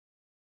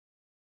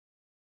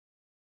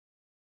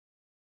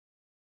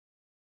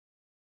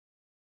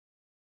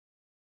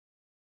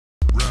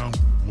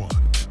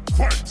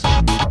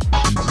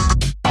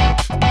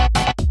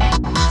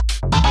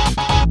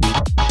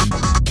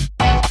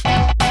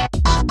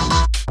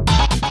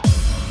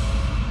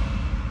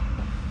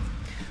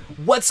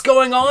What's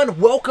going on?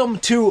 Welcome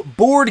to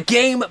Board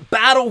Game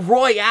Battle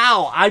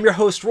Royale. I'm your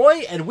host,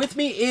 Roy, and with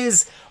me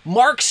is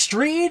Mark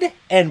Streed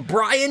and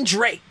Bryan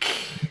Drake.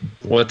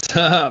 What's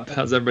up?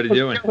 How's everybody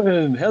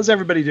doing? How's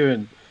everybody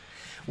doing?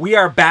 We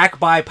are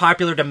back by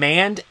popular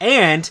demand,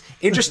 and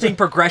interesting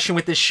progression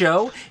with this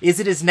show is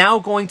it is now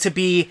going to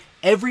be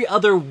every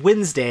other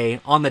Wednesday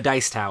on the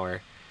Dice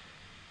Tower.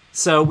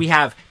 So we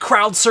have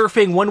crowd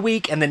surfing one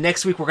week, and the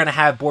next week we're going to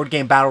have Board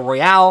Game Battle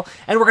Royale,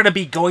 and we're going to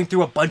be going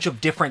through a bunch of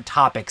different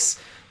topics.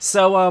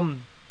 So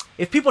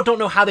if people don't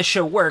know how the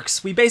show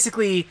works, we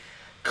basically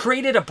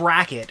created a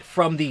bracket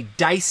from the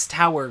Dice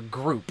Tower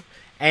group,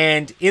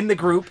 and in the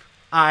group,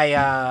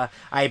 I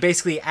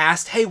basically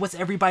asked, hey, what's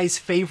everybody's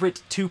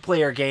favorite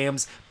two-player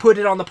games? Put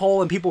it on the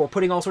poll, and people were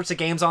putting all sorts of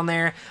games on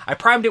there. I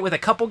primed it with a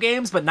couple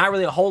games, but not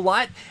really a whole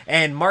lot.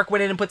 And Mark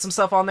went in and put some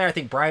stuff on there. I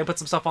think Bryan put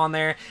some stuff on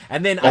there.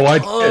 And then a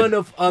ton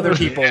of other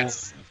people,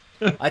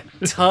 a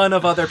ton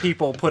of other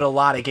people put a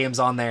lot of games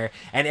on there.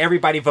 And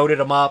everybody voted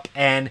them up.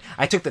 And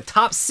I took the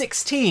top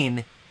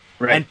 16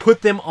 and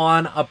put them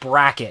on a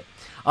bracket.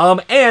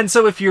 And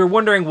so if you're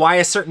wondering why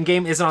a certain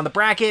game isn't on the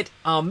bracket,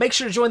 make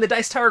sure to join the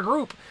Dice Tower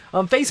group,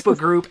 Facebook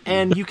group,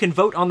 and you can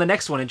vote on the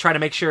next one and try to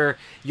make sure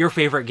your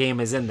favorite game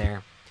is in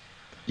there.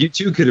 You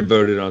too could have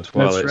voted on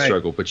Twilight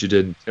Struggle, but you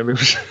didn't.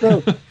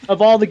 So,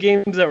 of all the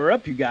games that were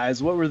up, you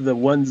guys, what were the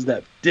ones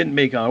that didn't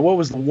make on? What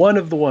was the one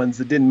of the ones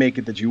that didn't make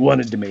it that you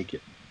wanted to make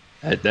it?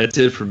 That's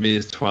it for me.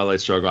 Is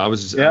Twilight Struggle. I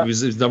was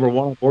number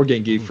one on Board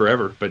Game Geek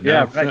forever, but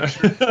now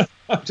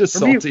I'm just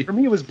salty. For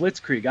me, it was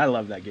Blitzkrieg. I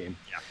love that game.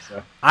 Yeah.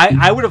 So.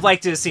 I would have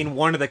liked to have seen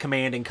one of the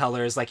commanding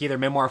colors, like either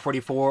Memoir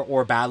 44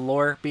 or Battle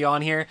Lore, be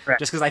on here,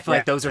 just because I feel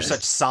like those are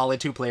such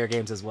solid two-player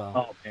games as well.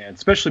 Oh man,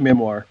 especially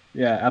Memoir.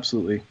 Yeah,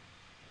 absolutely.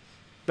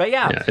 But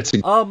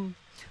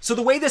so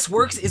the way this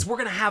works is we're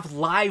going to have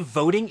live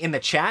voting in the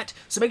chat,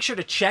 so make sure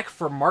to check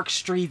for Mark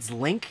Street's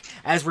link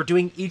as we're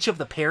doing each of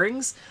the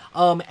pairings,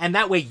 and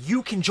that way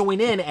you can join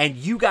in, and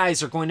you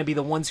guys are going to be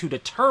the ones who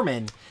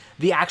determine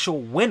the actual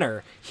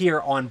winner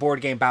here on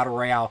Board Game Battle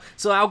Royale.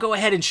 So I'll go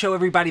ahead and show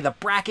everybody the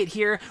bracket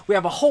here. We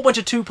have a whole bunch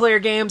of two-player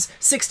games,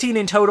 16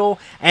 in total,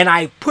 and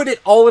I put it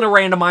all in a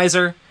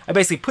randomizer. I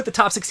basically put the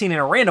top 16 in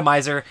a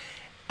randomizer,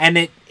 and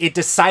it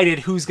decided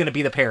who's going to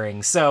be the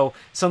pairing. So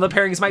some of the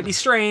pairings might be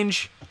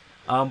strange,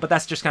 but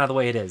that's just kind of the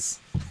way it is.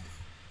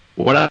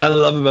 What I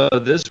love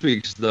about this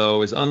week's,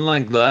 though, is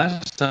unlike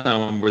last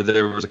time where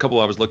there was a couple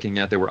I was looking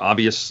at, there were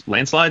obvious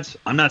landslides.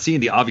 I'm not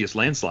seeing the obvious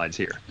landslides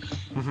here.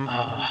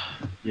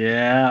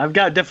 Yeah, I've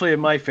got definitely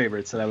my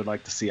favorites that I would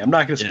like to see. I'm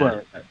not going to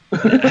spoil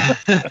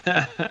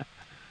it.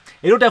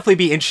 It'll definitely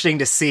be interesting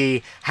to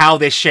see how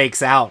this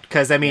shakes out,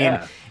 because, I mean,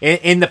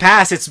 in the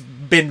past, it's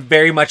been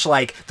very much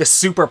like the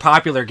super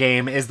popular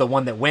game is the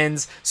one that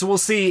wins. So we'll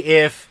see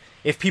if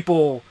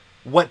people...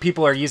 what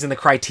people are using the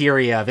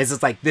criteria of. Is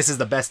it like, this is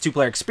the best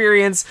two-player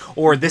experience,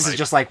 or this is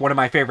just like one of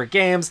my favorite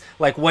games?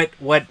 Like, what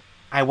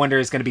I wonder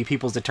is going to be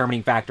people's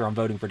determining factor on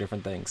voting for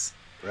different things.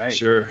 Right.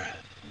 Sure.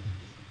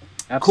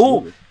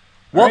 Absolutely. Cool.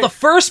 Well, the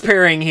first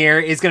pairing here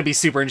is going to be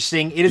super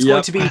interesting. It is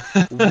going to be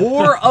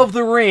War of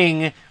the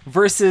Ring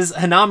versus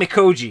Hanami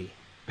Koji.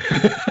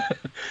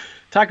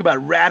 Talk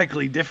about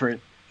radically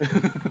different.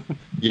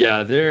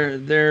 Yeah,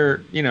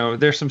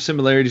 there's some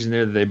similarities in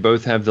there. They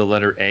both have the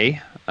letter A.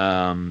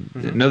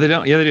 No, they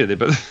don't. Yeah, they do. They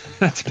both.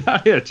 That's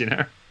about it,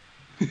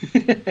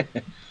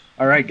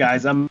 All right,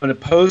 guys. I'm going to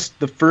post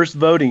the first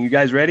voting. You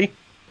guys ready?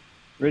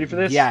 Ready for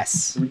this?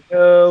 Yes. Here we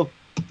go.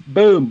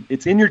 Boom.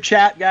 It's in your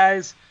chat,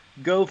 guys.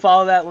 Go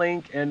follow that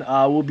link, and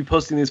we'll be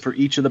posting these for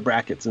each of the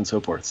brackets and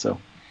so forth. So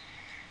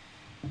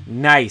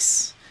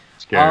nice.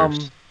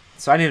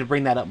 So I need to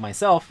bring that up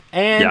myself.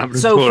 And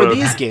so for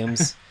these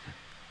games,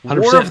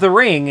 100%. War of the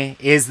Ring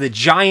is the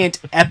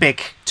giant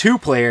epic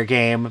two-player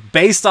game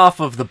based off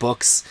of the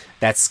books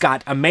that's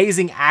got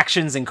amazing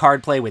actions and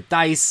card play with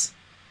dice.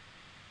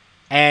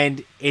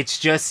 And it's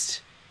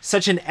just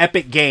such an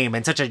epic game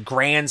and such a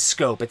grand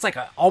scope. It's like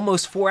an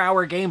almost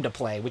 4-hour game to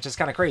play, which is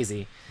kind of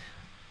crazy.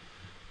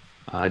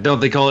 Don't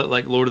they call it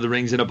like Lord of the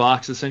Rings in a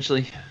box,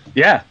 essentially?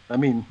 Yeah, I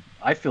mean,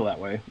 I feel that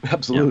way.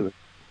 Absolutely.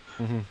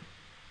 Yeah.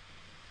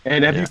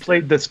 And have you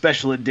played the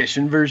special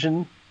edition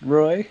version,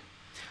 Roy?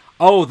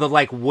 Oh, the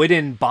like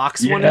wooden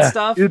box one and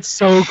stuff? It's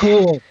so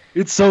cool.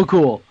 It's so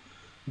cool.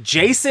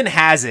 Jason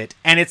has it,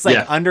 and it's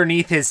like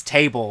underneath his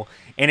table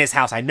in his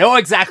house. I know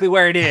exactly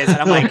where it is, and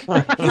I'm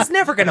like, he's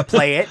never going to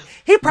play it.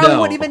 He probably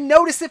wouldn't even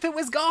notice if it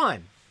was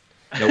gone.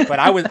 Nope. But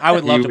I would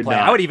love to play.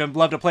 I would even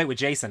love to play with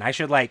Jason. I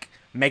should like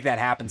make that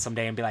happen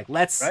someday and be like,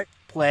 let's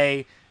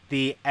play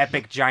the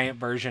epic giant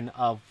version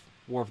of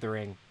War of the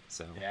Ring.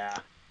 So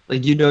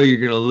like you're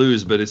gonna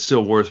lose, but it's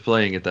still worth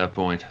playing at that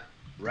point.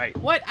 Right.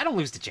 What? I don't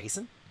lose to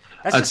Jason.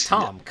 That's just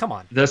Tom. Come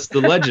on. That's the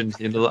legend.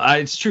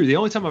 It's true. The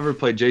only time I've ever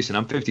played Jason,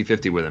 I'm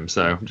 50-50 with him.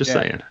 So I'm just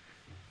saying.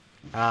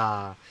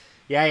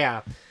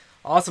 Yeah.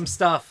 Awesome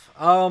stuff.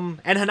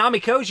 And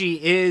Hanami Koji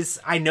is,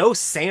 I know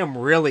Sam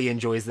really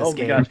enjoys this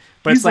game.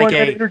 But he's it's like the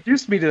one that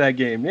introduced me to that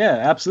game. Yeah,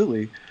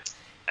 absolutely.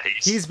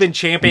 He's been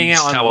championing it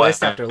on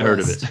list after list. I heard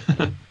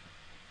of it.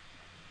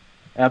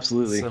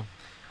 Absolutely.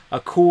 a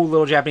cool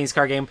little Japanese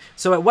card game.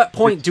 So at what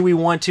point do we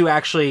want to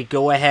actually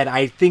go ahead?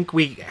 I think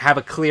we have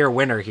a clear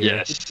winner here.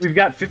 Yes. We've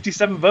got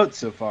 57 votes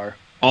so far.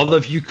 Although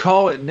if you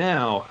call it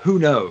now, who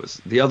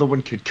knows? The other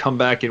one could come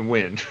back and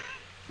win.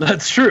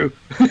 That's true.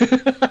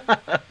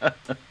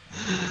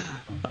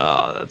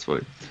 Oh, that's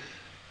what.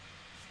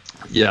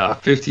 Yeah,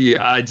 50.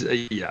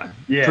 Yeah,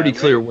 pretty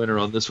clear winner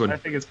on this one. I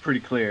think it's pretty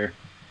clear.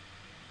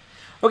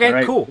 Okay,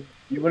 right. cool.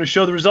 You want to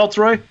show the results,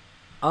 Roy?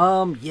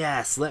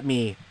 Yes, let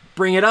me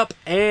bring it up.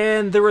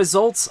 And the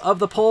results of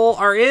the poll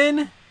are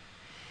in.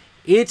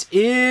 It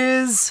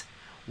is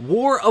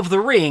War of the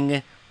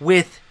Ring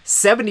with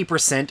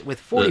 70% with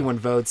 41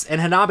 votes,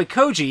 and Hanabi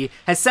Koji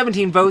has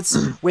 17 votes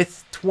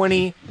with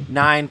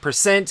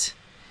 29%.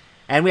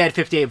 And we had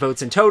 58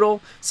 votes in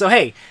total. So,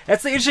 hey,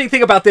 that's the interesting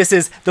thing about this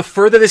is the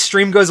further this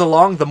stream goes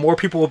along, the more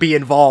people will be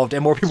involved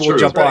and more people will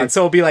jump on.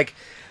 So it'll be like,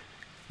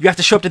 you have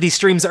to show up to these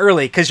streams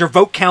early because your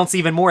vote counts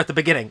even more at the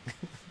beginning.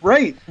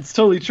 Right. It's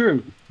totally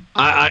true.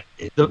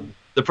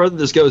 The further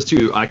this goes,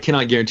 too, I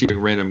cannot guarantee you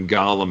random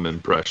Gollum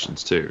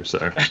impressions, too.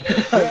 So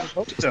I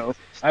hope so.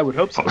 I would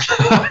hope so.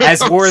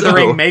 As War of the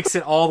Ring makes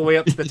it all the way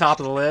up to the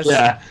top of the list.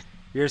 Yeah.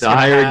 The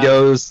higher it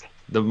goes,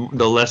 the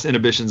less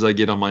inhibitions I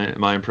get on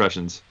my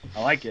impressions.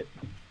 I like it.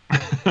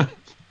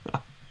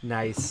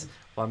 Nice.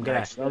 Well, I'm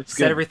gonna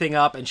set everything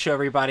up and show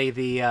everybody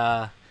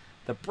the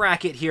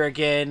bracket here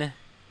again.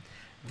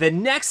 The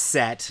next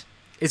set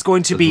is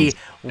going to be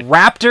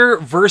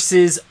Raptor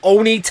versus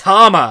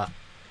Onitama.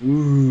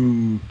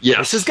 Ooh,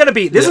 yes. This is gonna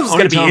be interesting to see.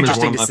 Onitama is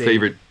one of my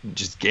favorite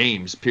just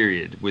games.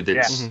 Period. With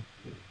its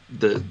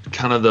the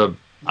kind of the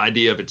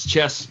idea of it's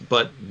chess,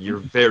 but you're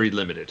very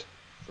limited.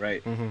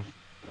 Right. Mm-hmm.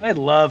 I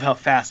love how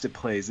fast it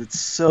plays. It's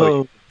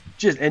so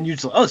and you're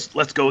just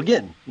let's go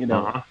again. You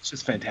know, it's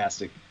just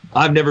fantastic.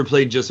 I've never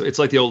played it's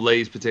like the old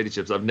Lay's potato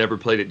chips. I've never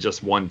played it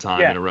just one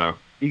time in a row.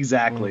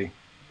 Exactly.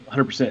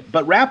 100%.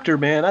 But Raptor,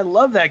 man, I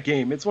love that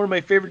game. It's one of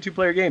my favorite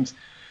two-player games.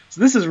 So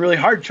this is a really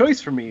hard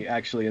choice for me,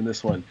 actually, in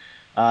this one.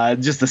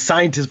 Just the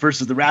scientists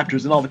versus the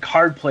Raptors and all the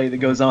card play that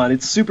goes on.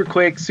 It's super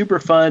quick, super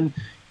fun,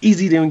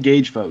 easy to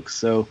engage folks.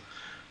 So,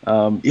 I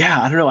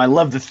don't know. I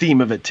love the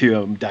theme of it, too.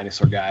 I'm a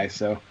dinosaur guy,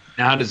 so...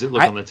 Now, how does it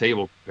look on the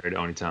table compared to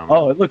Onitama?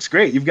 Oh, it looks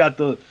great. You've got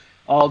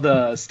all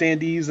the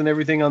standees and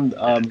everything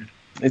on.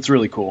 It's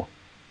really cool.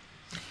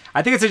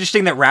 I think it's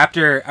interesting that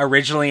Raptor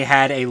originally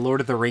had a Lord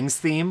of the Rings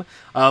theme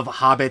of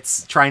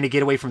hobbits trying to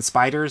get away from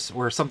spiders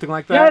or something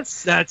like that.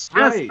 Yes, that's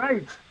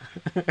right.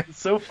 It's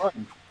so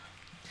fun.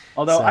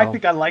 Although I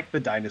think I like the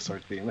dinosaur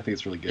theme. I think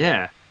it's really good.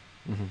 Yeah.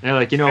 Mm-hmm. They're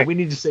like, we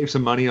need to save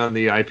some money on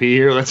the IP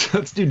here.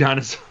 Let's do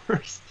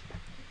dinosaurs.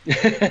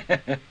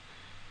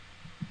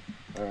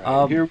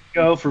 All right, here we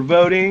go for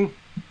voting.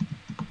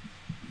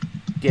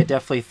 Yeah,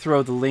 definitely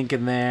throw the link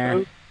in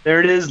there. There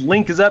it is.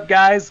 Link is up,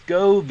 guys.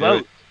 Go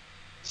vote.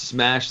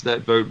 Smash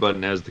that vote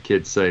button, as the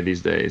kids say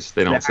these days.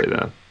 They don't say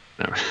that.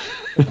 No.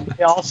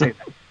 They all say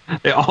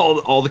that.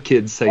 All the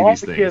kids say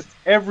these things. Kids,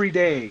 every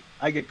day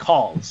I get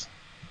calls.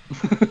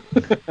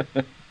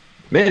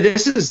 Man,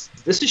 this is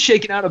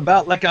shaking out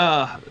about like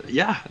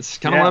it's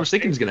kind of what I was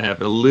thinking was going to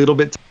happen a little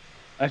bit.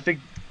 I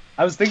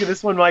was thinking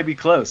this one might be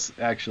close,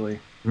 actually.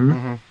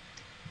 Mm-hmm.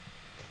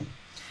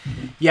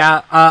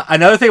 Yeah,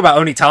 another thing about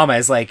Onitama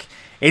is like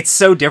it's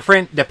so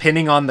different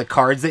depending on the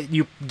cards that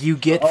you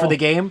get for the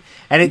game,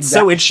 and it's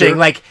so interesting. Sure.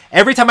 Like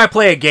every time I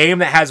play a game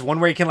that has one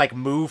where you can like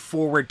move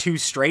forward 2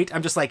 straight,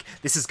 I'm just like,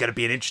 this is gonna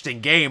be an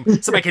interesting game.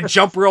 Somebody can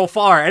jump real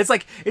far, and it's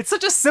like it's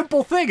such a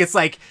simple thing. It's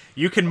like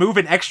you can move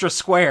an extra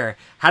square.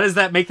 How does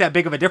that make that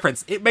big of a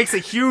difference? It makes a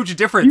huge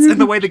difference in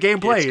the way the game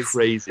plays. It's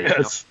crazy.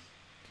 Yes.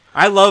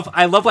 I love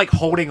like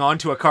holding on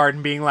to a card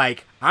and being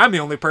like, I'm the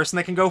only person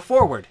that can go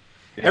forward.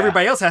 Yeah.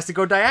 Everybody else has to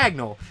go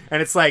diagonal,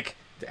 and it's like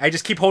I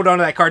just keep holding on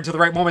to that card until the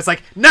right moment. It's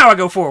like, now I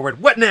go forward.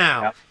 What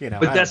now? Yeah.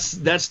 But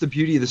that's the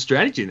beauty of the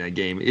strategy in that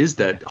game is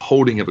that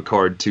holding of a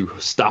card to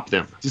stop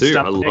them.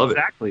 I love it.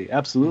 Exactly,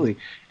 absolutely.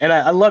 And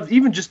I love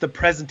even just the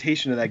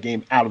presentation of that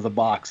game out of the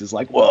box is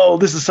like, whoa,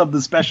 this is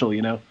something special,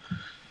 And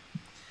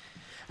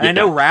I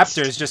know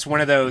Raptor is just one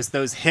of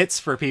those hits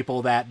for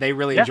people that they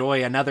really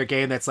enjoy. Another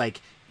game that's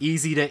like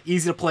easy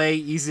to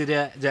play,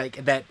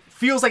 that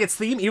feels like its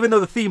theme, even though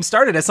the theme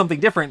started as something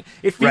different.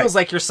 It feels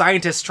like your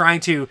scientists trying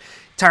to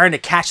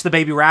catch the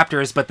baby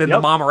raptors, but then the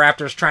mama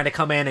raptors trying to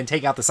come in and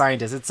take out the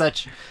scientists. It's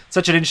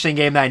such an interesting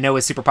game that I know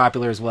is super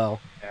popular as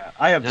well. Yeah,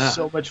 I have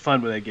so much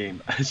fun with that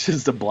game. It's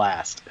just a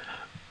blast.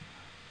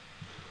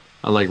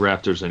 I like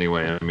raptors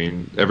anyway. I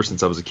mean, ever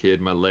since I was a kid,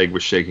 my leg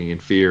was shaking in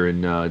fear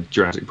in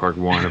Jurassic Park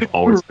 1. I've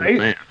always been a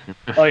fan.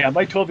 Oh yeah,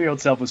 my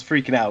 12-year-old self was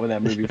freaking out when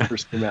that movie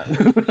first came out.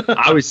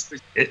 I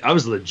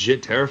was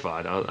legit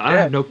terrified. I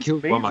had no clue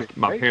why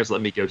my parents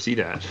let me go see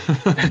that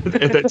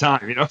at that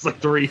time. I was like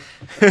 3.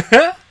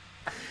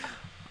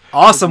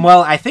 Awesome.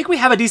 Well, I think we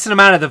have a decent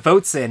amount of the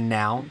votes in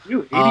now.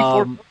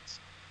 84 votes.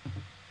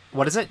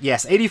 What is it?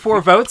 Yes,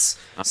 84 votes.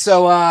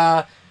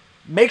 So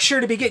make sure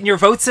to be getting your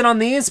votes in on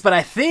these, but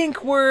I think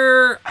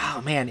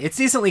it's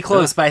decently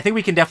close, but I think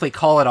we can definitely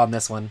call it on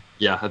this one.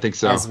 Yeah, I think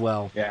so. As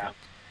well. Yeah.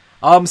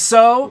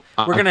 So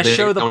we're going to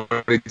show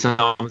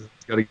the...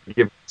 Gotta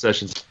give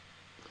sessions.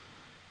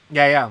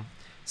 Yeah.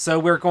 So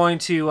we're going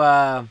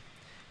to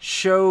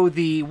show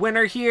the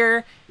winner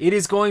here. It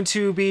is going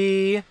to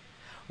be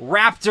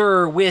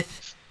Raptor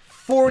with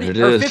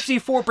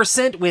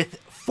 54% with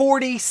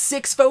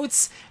 46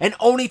 votes, and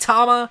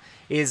Onitama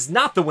is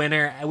not the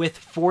winner with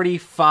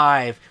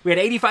 45. We had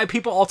 85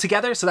 people all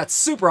together, so that's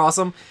super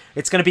awesome.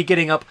 It's going to be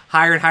getting up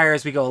higher and higher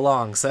as we go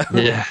along. So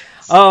yeah.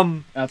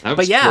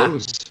 But yeah,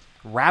 close.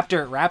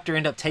 Raptor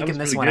ended up taking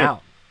this one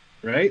out.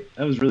 Right?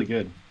 That was really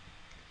good.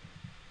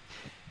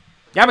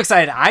 Yeah, I'm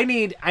excited. I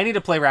need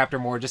to play Raptor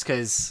more just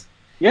because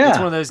it's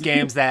one of those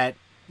games that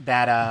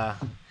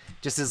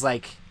just is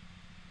like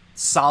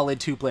solid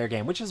 2-player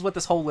game, which is what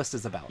this whole list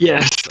is about.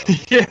 Yes, so.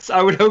 Yes,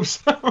 I would hope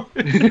so.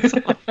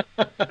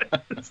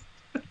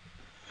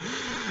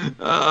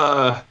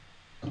 But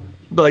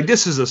like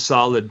this is a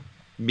solid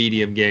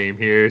medium game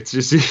here. It's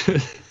just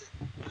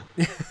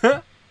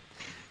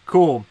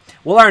cool.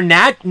 Well, our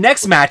next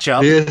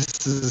matchup.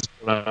 This is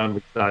what I'm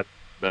excited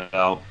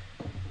about.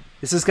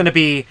 This is going to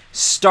be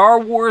Star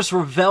Wars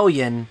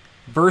Rebellion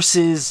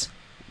versus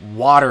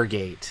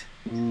Watergate.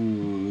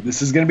 Ooh,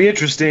 this is going to be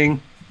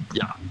interesting.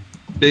 Yeah.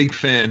 Big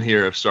fan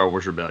here of Star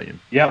Wars Rebellion.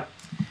 Yep.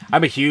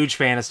 I'm a huge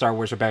fan of Star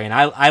Wars Rebellion.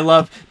 I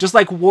love, just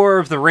like War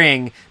of the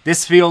Ring,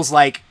 this feels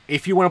like,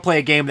 if you want to play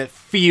a game that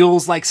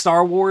feels like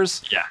Star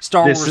Wars,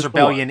 Star Wars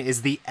Rebellion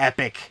is the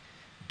epic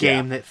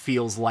game that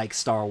feels like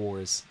Star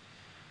Wars.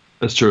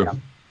 That's true. Yeah.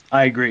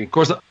 I agree. Of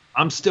course,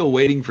 I'm still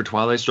waiting for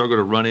Twilight Struggle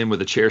to run in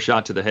with a chair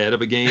shot to the head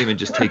of a game and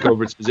just take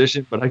over its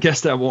position, but I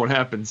guess that won't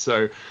happen.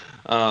 So,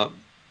 but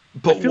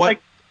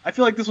I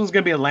feel like this one's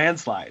going to be a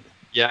landslide.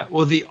 Yeah,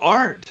 well, the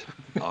art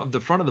of the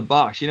front of the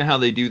box, you know how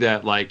they do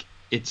that, like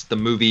it's the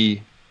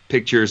movie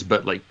pictures,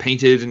 but like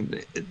painted.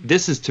 And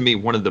this is to me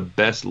one of the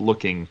best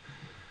looking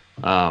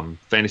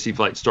Fantasy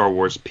Flight Star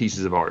Wars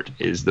pieces of art.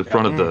 Is the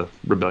front of the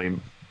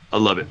Rebellion. I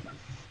love it.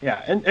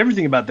 Yeah, and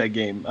everything about that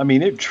game. I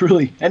mean, it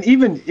truly, and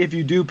even if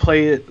you do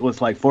play it with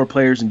like 4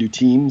 players and do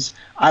teams,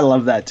 I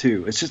love that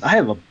too. It's just I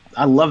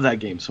love that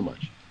game so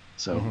much.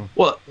 So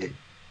well,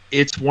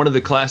 it's one of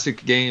the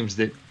classic games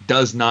that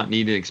does not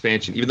need an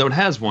expansion, even though it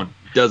has one.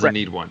 Doesn't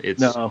need one.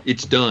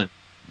 It's done,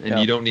 and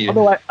you don't need.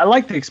 Although I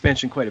like the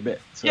expansion quite a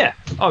bit. So. Yeah,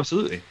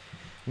 absolutely.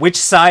 Which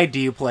side do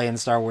you play in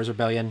Star Wars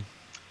Rebellion?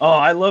 Oh,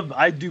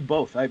 I do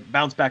both. I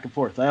bounce back and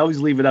forth. I always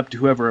leave it up to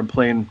whoever I'm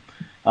playing.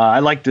 I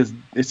like this.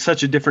 It's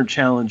such a different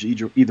challenge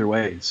either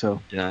way.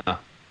 So yeah,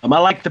 I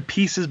like the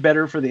pieces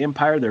better for the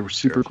Empire. They're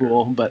super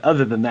cool. But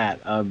other than that,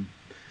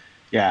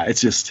 yeah,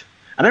 it's just.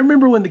 And I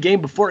remember when the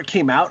game before it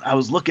came out, I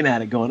was looking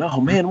at it going,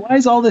 "Oh man, why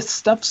is all this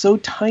stuff so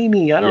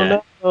tiny? I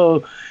don't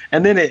know."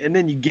 And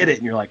then you get it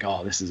and you're like,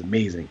 "Oh, this is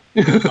amazing."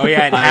 Oh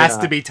yeah, it has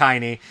to be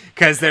tiny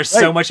because there's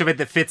so much of it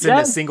that fits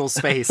into single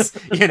space.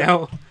 You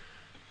know.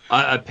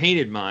 I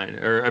painted mine,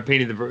 or I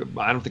painted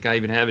I don't think I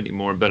even have it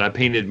anymore, but I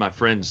painted my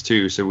friends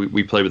too, so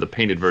we play with a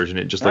painted version.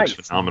 It just looks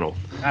phenomenal.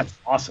 That's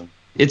awesome.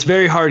 It's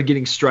very hard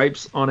getting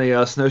stripes on a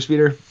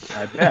snowspeeder.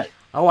 I bet.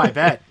 Oh, I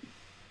bet.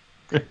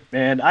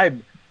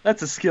 Man,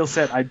 that's a skill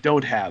set I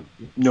don't have.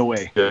 No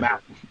way. Yeah.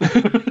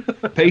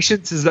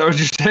 Patience, is that what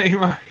you're saying,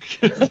 Mark?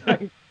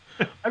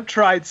 I've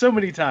tried so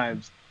many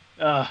times.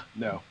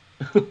 No.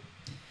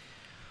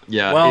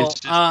 Yeah. Well, it's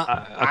just,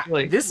 I feel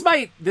like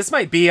this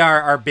might be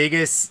our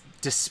biggest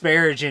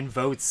disparage in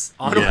votes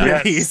on one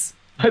of these.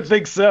 I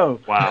think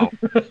so. Wow.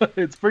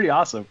 It's pretty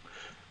awesome.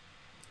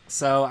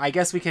 So I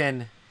guess we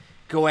can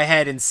go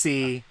ahead and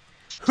see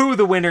who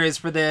the winner is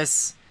for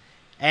this.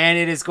 And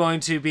it is going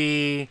to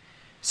be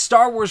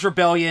Star Wars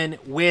Rebellion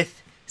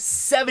with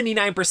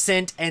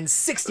 79% and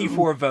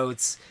 64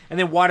 votes. And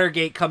then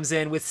Watergate comes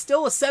in with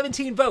still a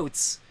 17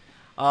 votes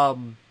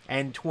and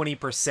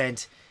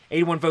 20%.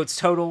 81 votes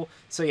total.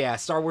 So yeah,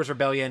 Star Wars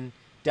Rebellion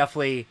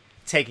definitely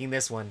taking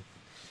this one.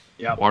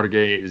 Yeah,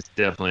 Watergate is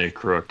definitely a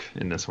crook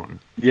in this one.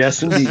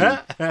 Yes, indeed.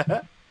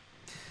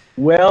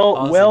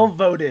 Well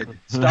voted.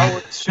 Star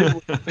Wars should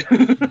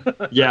win.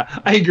 Yeah,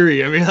 I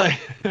agree. I mean, like,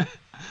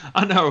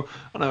 I know,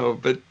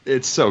 but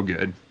it's so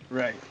good.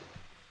 Right.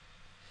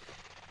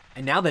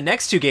 And now the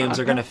next two games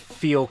are going to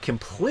feel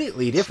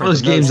completely different.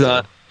 Those games,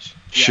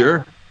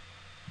 sure.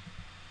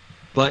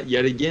 But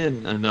yet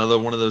again, another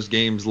one of those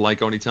games like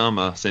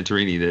Onitama,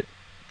 Santorini, that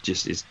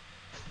just is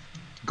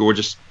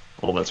gorgeous.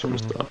 All that sort of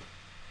stuff.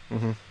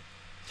 Mm-hmm.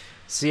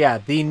 So yeah,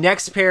 the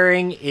next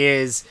pairing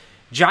is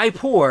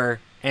Jaipur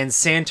and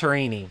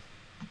Santorini.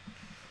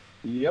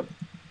 Yep.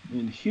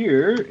 And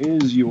here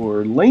is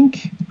your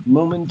link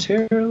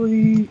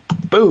momentarily.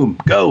 Boom,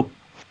 go.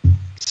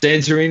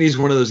 Santorini is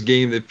one of those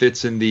games that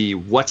fits in the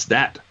 "What's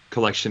That"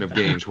 collection of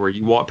games, where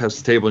you walk past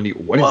the table and you,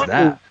 what is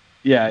that?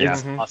 Yeah,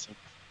 it's awesome.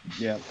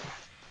 Yeah.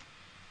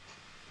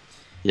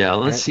 Yeah,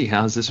 let's see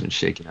how's this one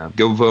shaking out.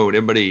 Go vote,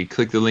 everybody!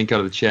 Click the link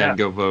out of the chat and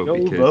go vote.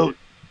 Go vote.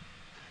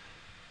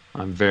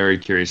 I'm very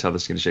curious how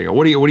this is going to shake out.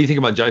 What do you think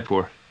about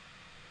Jaipur?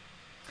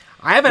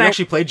 I haven't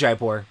actually played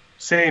Jaipur.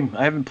 Same.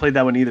 I haven't played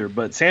that one either,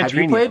 but Santorini, Have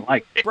you played, I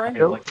like.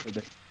 Bryan?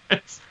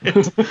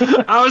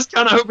 I was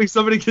kind of hoping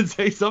somebody could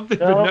say something.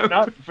 No, but no.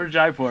 not for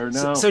Jaipur.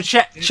 No. So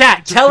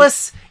chat, tell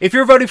us if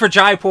you're voting for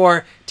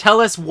Jaipur. Tell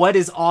us what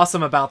is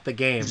awesome about the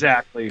game.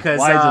 Exactly. Because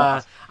Why is it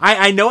awesome?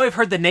 I know I've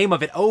heard the name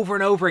of it over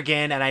and over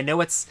again, and I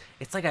know it's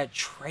like a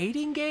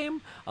trading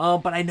game.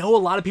 But I know a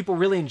lot of people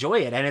really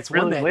enjoy it, and it's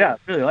one that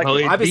really like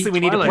it. obviously we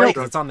need to play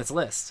because it's on this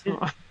list.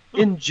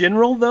 In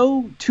general,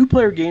 though,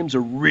 2-player games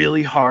are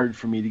really hard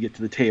for me to get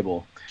to the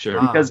table. Sure.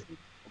 Because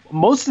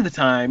most of the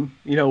time,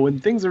 when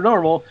things are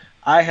normal,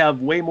 I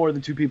have way more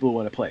than 2 people who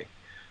want to play.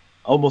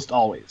 Almost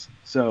always.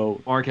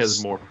 So Mark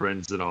has more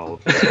friends than all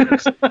of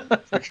us.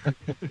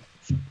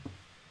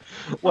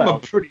 I'm a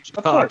pretty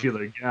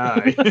popular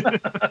guy.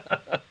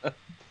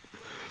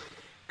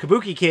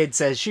 Kabuki Kid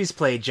says she's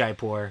played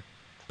Jaipur,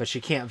 but she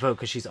can't vote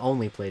because she's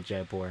only played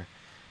Jaipur.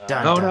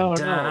 No.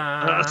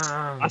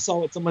 I saw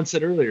what someone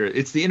said earlier.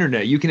 It's the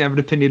internet. You can have an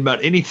opinion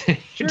about anything.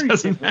 Sure, it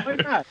doesn't matter.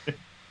 Why not?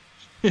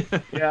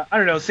 Yeah, I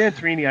don't know.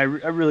 Santorini, I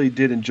really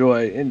did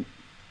enjoy, and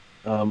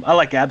I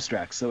like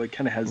abstracts, so it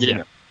kind of has,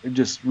 it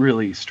just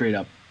really straight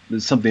up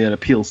is something that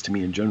appeals to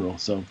me in general.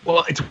 So,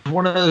 well, it's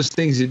one of those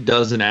things it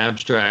does an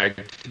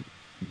abstract.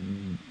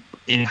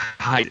 It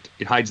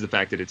hides the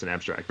fact that it's an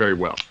abstract very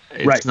well.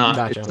 It's not.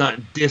 Gotcha. It's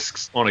not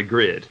discs on a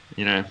grid.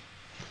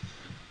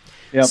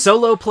 Yep.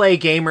 Solo Play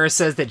Gamer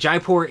says that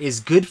Jaipur is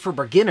good for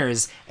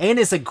beginners and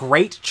is a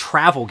great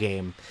travel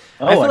game.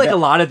 I feel like a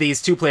lot of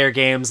these 2-player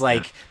games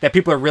that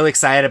people are really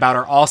excited about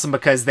are awesome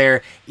because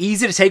they're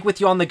easy to take with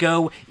you on the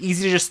go,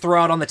 easy to just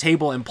throw out on the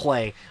table and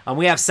play.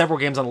 We have several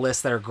games on the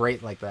list that are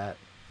great like that.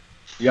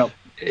 Yep.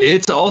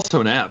 It's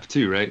also an app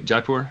too, right?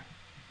 Jaipur?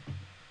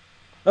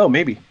 Oh,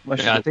 maybe.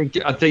 Yeah,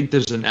 I think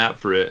there's an app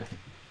for it,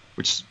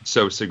 which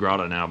so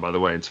Sagrada now, by the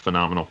way. It's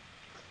phenomenal.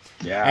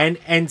 Yeah.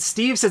 And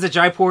Steve says that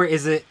Jaipur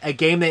is a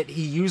game that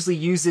he usually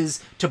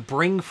uses to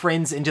bring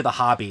friends into the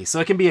hobby.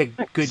 So it can be a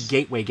good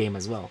gateway game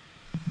as well.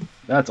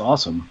 That's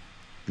awesome.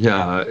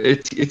 Yeah,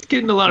 it's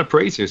getting a lot of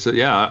praise here. So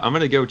yeah, I'm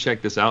gonna go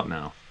check this out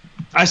now.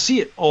 I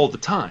see it all the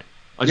time.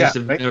 I just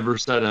have never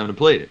sat down and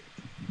played it.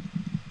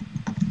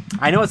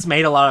 I know it's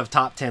made a lot of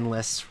top 10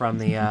 lists from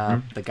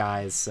the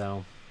guys.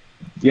 So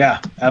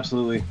yeah,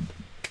 absolutely.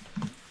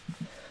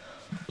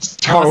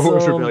 Star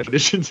Wars Rebellion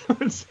Edition.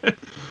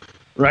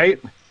 Right?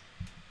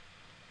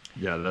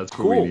 Yeah, that's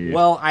cool. what we need.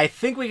 Well, I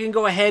think we can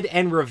go ahead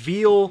and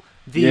reveal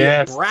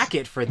the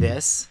bracket for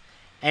this.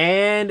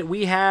 And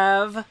we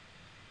have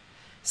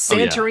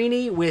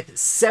Santorini with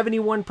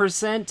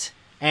 71%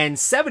 and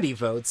 70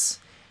 votes,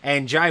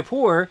 and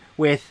Jaipur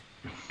with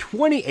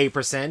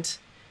 28%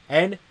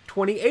 and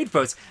 28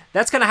 votes.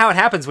 That's kind of how it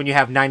happens when you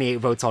have 98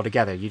 votes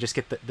altogether. You just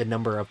get the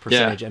number of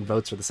percentage and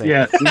votes for the same.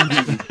 Yeah.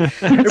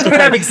 If we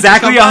have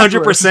exactly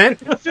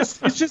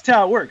 100%, it's just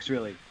how it works,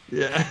 really.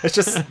 Yeah. it's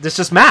just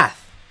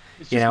math.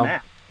 It's just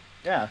math.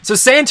 Yeah. So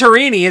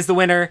Santorini is the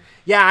winner.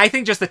 Yeah, I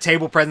think just the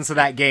table presence of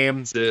that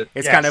game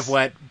is kind of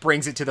what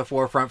brings it to the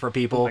forefront for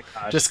people.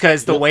 Just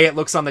because the way it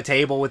looks on the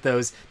table with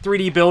those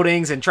 3D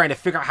buildings and trying to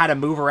figure out how to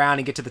move around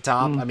and get to the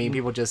top. I mean,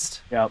 people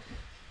just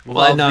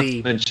well, not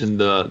to mention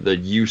the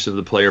use of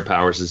the player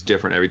powers is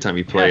different every time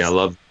you play. Yes. I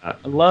love that.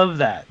 I love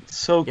that.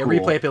 So cool.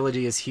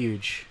 Replayability is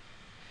huge.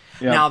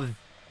 Yep. Now,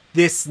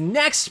 this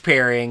next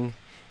pairing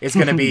is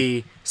going to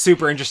be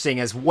super interesting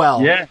as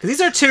well. Yeah. Because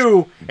these are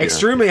two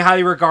extremely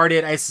highly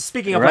regarded,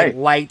 speaking of like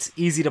light,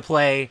 easy to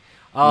play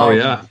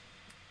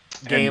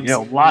games.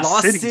 And,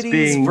 Lost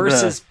Cities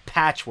versus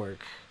Patchwork.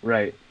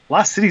 Right.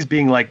 Lost Cities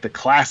being like the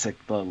classic,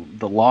 the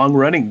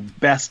long-running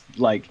best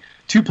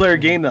 2-player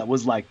game that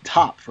was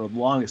top for the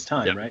longest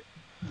time, right?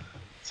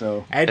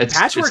 So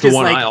Patchwork it's the is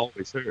one I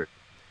always heard.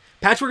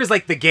 Patchwork is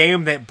the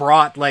game that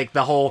brought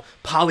the whole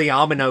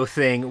polyomino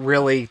thing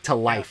really to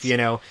life.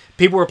 Yes.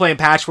 People were playing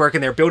Patchwork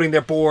and they're building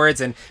their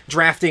boards and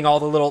drafting all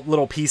the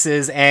little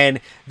pieces, and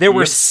there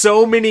were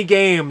so many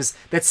games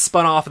that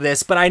spun off of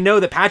this. But I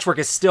know that Patchwork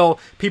is still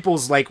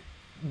people's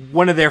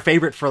one of their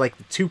favorite for the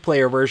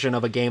 2-player version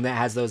of a game that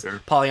has those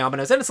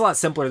polyominoes, and it's a lot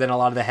simpler than a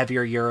lot of the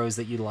heavier Euros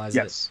that utilize it.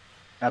 Yes,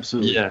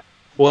 absolutely. Yeah.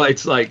 Well,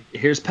 it's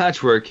here's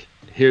Patchwork,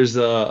 here's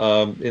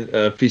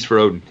a Feast for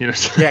Odin.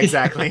 Yeah,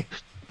 exactly.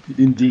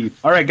 Indeed.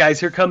 All right, guys,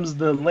 here comes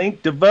the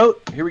link to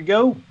vote. Here we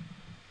go.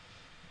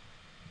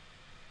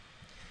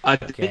 I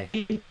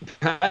think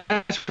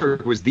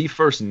Patchwork was the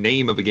first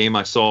name of a game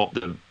I saw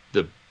the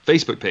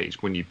Facebook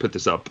page when you put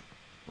this up.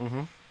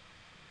 Mm-hmm.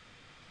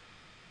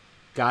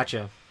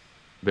 Gotcha.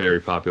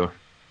 Very popular.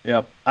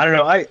 Yep. I don't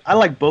know. I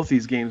like both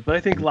these games, but I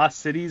think Lost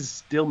Cities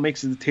still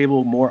makes it to the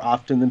table more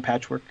often than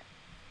Patchwork.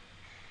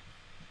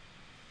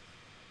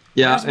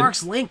 Yeah. Where's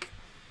Mark's link?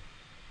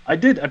 I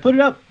did. I put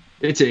it up.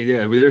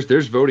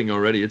 There's voting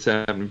already. It's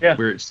happening. Yeah.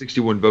 We're at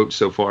 61 votes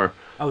so far.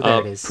 Oh, there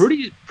it is.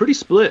 Pretty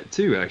split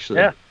too, actually.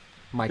 Yeah.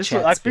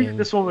 I figured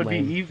this one would be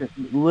even,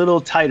 a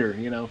little tighter,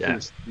 for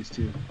these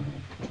two.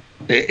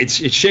 It's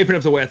shaping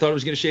up the way I thought it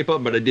was going to shape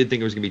up, but I did think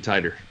it was going to be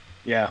tighter.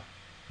 Yeah.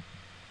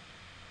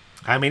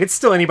 I mean, it's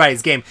still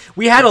anybody's game.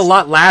 We had a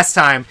lot last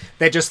time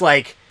that just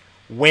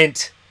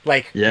went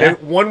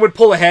one would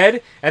pull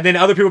ahead, and then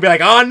other people would be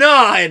like, "Oh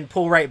no!" and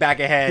pull right back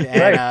ahead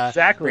and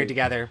exactly right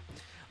together.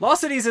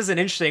 Lost Cities is an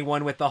interesting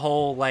one with the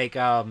whole like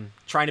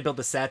trying to build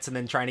the sets and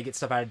then trying to get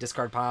stuff out of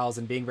discard piles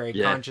and being very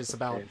conscious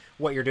about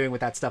what you're doing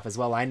with that stuff as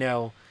well. I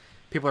know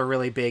people are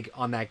really big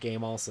on that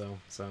game also,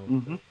 so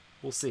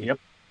we'll see. Yep.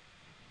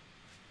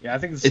 Yeah, I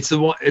think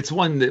it's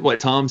one that what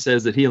Tom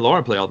says that he and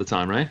Laura play all the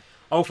time, right?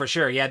 Oh, for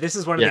sure. Yeah, this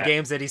is one of the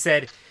games that he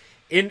said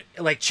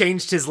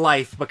changed his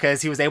life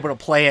because he was able to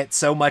play it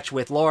so much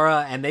with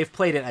Laura, and they've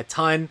played it a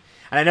ton.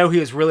 And I know he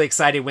was really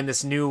excited when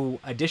this new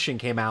edition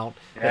came out.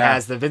 It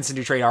has the Vincent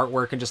Dutrait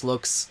artwork and just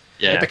looks...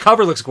 Yeah. The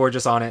cover looks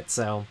gorgeous on it,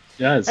 so...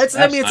 It does. It's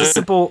a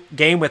simple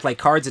game with like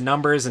cards and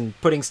numbers and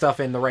putting stuff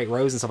in the right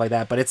rows and stuff like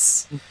that, but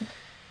it's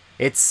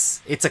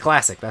a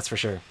classic, that's for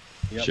sure.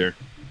 Yep. Sure.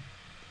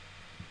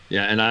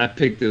 Yeah, and I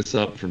picked this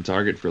up from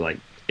Target for like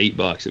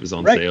 $8. It was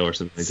on sale or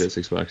something like that,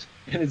 $6.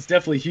 And it's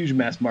definitely a huge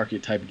mass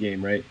market type of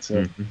game, right?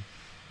 So...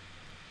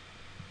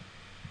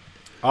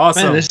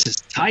 Awesome. Man, this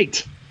is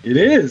tight. It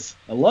is.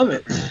 I love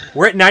it.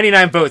 We're at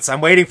 99 votes.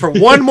 I'm waiting for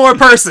one more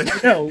person.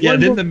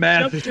 Then the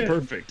math is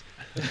perfect.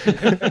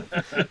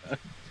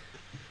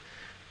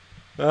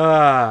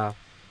 There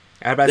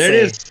it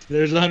is.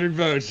 There's 100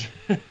 votes.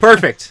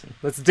 Perfect.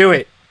 Let's do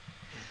it.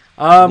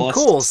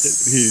 Cool.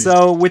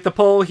 So with the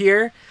poll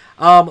here,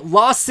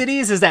 Lost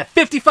Cities is at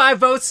 55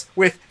 votes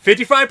with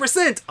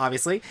 55%,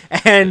 obviously.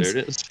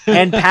 And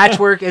and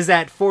Patchwork is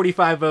at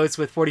 45 votes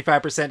with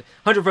 45%,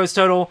 100 votes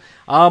total.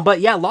 But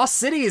yeah, Lost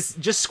Cities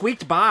just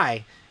squeaked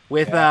by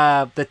with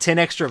the 10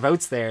 extra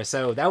votes there.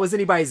 So that was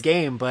anybody's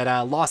game, but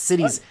Lost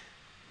Cities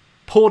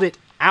pulled it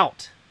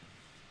out.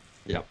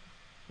 Yep.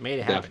 Made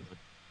it happen. Definitely.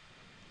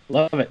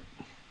 Love it.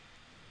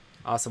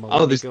 Awesome.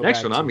 Well, this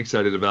next one I'm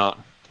excited about.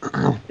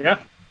 Yeah.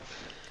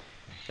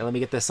 Let me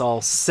get this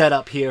all set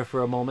up here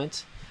for a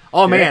moment.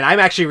 Oh man, I'm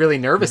actually really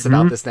nervous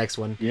about this next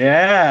one.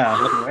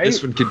 Yeah, right?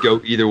 This one could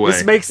go either way.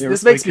 This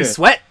makes me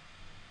sweat.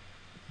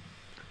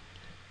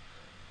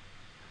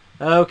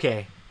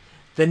 Okay,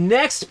 the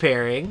next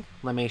pairing.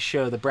 Let me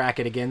show the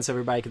bracket again so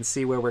everybody can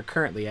see where we're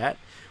currently at.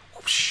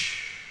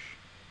 Whoosh.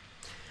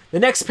 The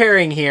next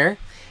pairing here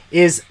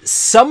is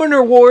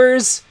Summoner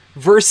Wars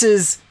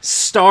versus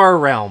Star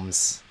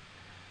Realms.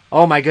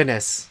 Oh my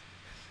goodness.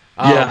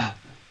 Yeah.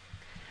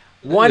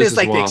 One is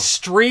like the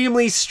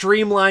extremely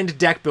streamlined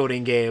deck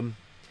building game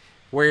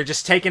where you're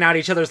just taking out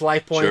each other's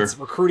life points,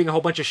 recruiting a whole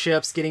bunch of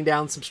ships, getting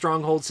down some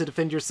strongholds to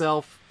defend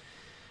yourself,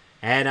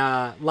 and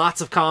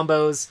lots of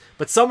combos.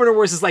 But Summoner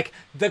Wars is like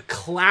the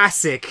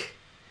classic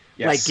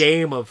like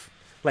game of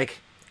like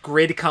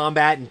grid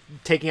combat and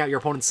taking out your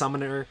opponent's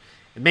summoner.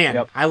 And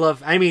man,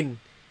 I mean,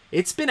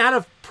 it's been out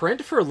of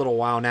print for a little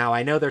while now.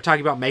 I know they're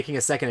talking about making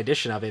a second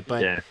edition of it,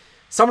 but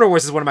Summoner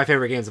Wars is one of my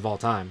favorite games of all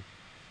time.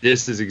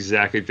 This is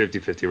exactly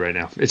 50-50 right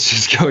now. It's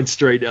just going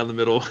straight down the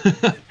middle.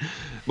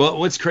 Well,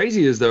 what's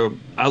crazy is, though,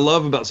 I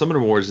love about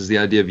Summoner Wars is the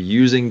idea of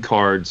using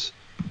cards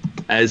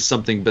as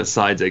something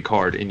besides a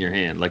card in your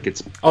hand. Like,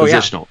 it's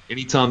positional. Yeah.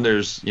 Anytime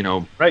there's,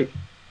 a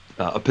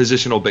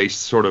positional-based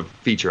sort of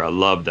feature, I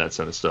love that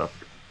sort of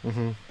stuff.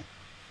 Mm-hmm.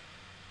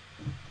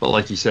 But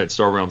like you said,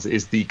 Star Realms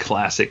is the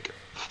classic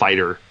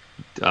fighter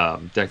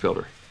deck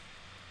builder.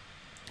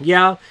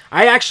 Yeah,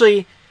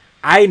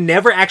 I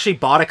never actually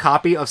bought a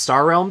copy of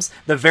Star Realms.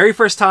 The very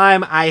first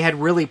time I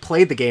had really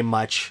played the game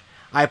much,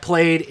 I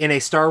played in a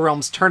Star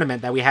Realms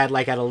tournament that we had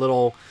like at a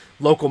little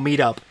local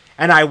meetup,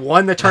 and I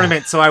won the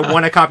tournament, so I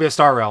won a copy of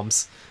Star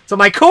Realms. So I'm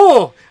like,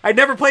 cool! I'd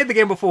never played the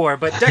game before,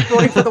 but deck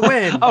building for the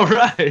win. All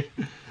right.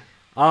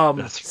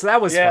 So that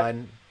was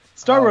fun.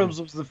 Star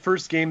Realms was the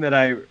first game that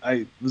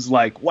I was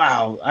like,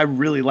 wow, I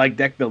really like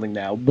deck building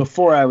now.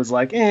 Before I was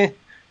like, it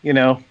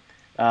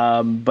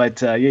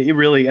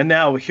really, and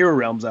now Hero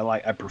Realms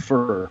I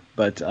prefer,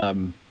 but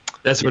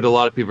that's what a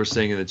lot of people are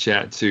saying in the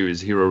chat too.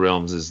 Is Hero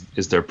Realms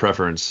is their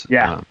preference?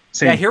 Yeah,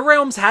 Hero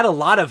Realms had a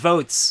lot of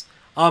votes,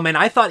 and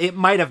I thought it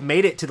might have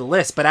made it to the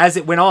list, but as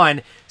it went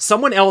on,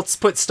 someone else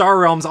put Star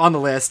Realms on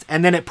the list,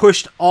 and then it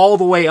pushed all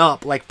the way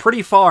up, like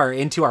pretty far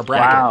into our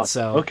bracket. Wow.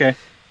 So okay,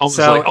 it was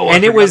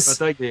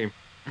about that game.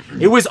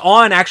 It was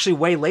on actually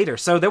way later,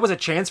 so there was a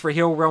chance for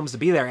Hero Realms to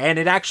be there, and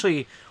it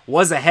actually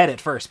was ahead at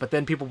first, but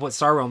then people put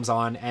Star Realms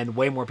on, and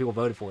way more people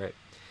voted for it.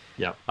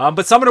 Yeah.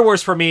 But Summoner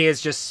Wars for me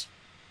is just,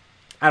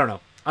 I don't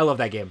know. I love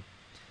that game.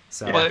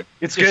 So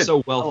it's good.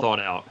 So well thought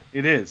out.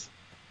 It is.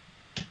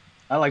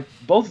 I like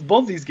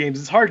both these games.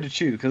 It's hard to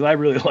choose because I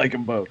really like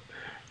them both.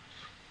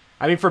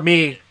 I mean, for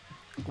me,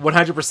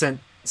 100%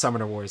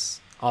 Summoner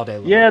Wars all day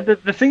long. Yeah,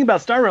 the thing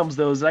about Star Realms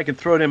though is I can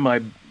throw it in my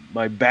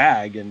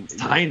bag and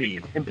tiny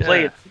and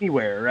play it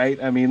anywhere,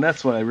 right? I mean,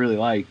 that's what I really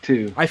like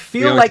too. I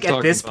feel like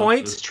at this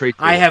point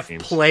I have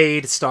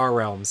played Star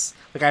Realms.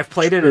 Like I've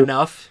played it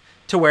enough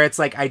to where it's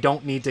like I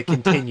don't need to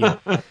continue.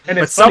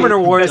 But Summoner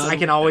Wars, I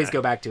can always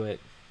go back to it.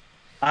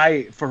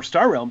 For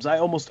Star Realms, I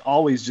almost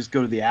always just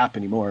go to the app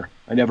anymore.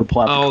 I never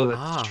pull out the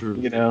card, that's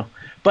true.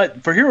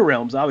 But for Hero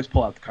Realms, I always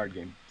pull out the card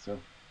game. So.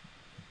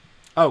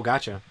 Oh,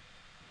 gotcha.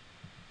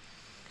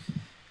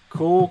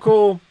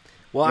 Cool.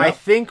 Well, I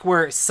think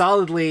we're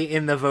solidly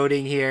in the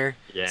voting here.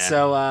 Yeah.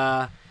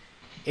 So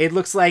it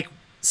looks like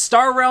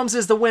Star Realms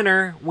is the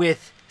winner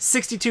with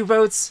 62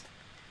 votes,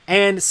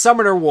 And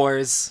Summoner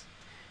Wars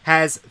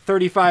has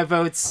 35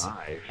 votes,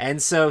 Five.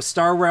 and so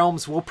Star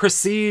Realms will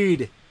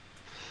proceed.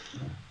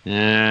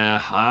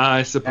 Yeah,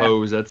 I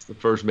suppose that's the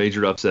first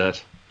major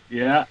upset.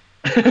 Yeah.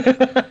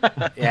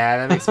 Yeah,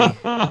 that makes me...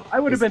 I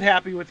would have been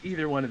happy with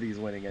either one of these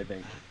winning, I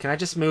think. Can I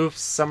just move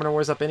Summoner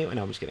Wars up anyway?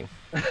 No, I'm just kidding.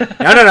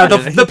 No.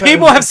 The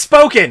people have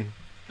spoken.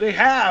 They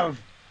have.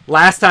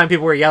 Last time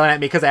people were yelling at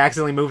me because I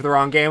accidentally moved the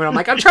wrong game, and I'm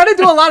like, I'm trying to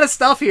do a lot of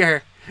stuff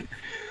here.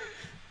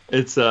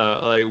 It's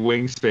like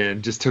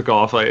Wingspan just took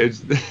off. Like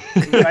it's,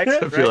 Right,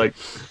 I feel like.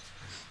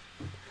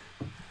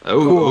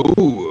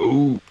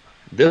 Ooh.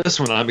 This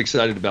one I'm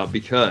excited about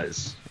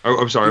because. Oh,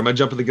 I'm sorry. Am I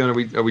jumping the gun? Are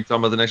we talking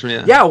about the next one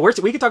yet? Yeah,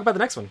 we can talk about the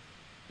next one.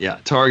 Yeah,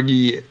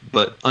 Targi,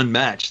 but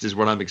Unmatched is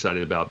what I'm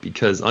excited about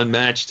because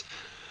Unmatched,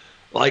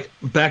 like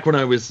back when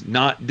I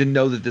didn't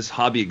know that this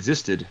hobby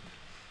existed,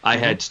 I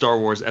had Star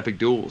Wars Epic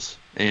Duels,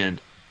 and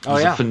it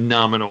was a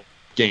phenomenal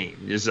game.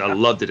 I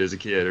loved it as a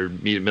kid, or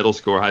middle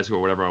school or high school,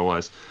 or whatever I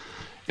was.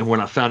 And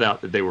when I found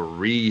out that they were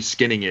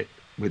re-skinning it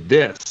with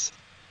this,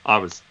 I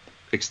was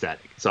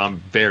ecstatic. So I'm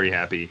very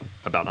happy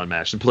about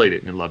Unmatched and played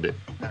it and loved it.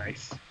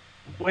 Nice.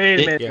 Wait a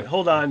minute. Yeah.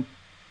 Hold on.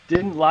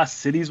 Didn't Lost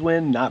Cities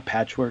win, not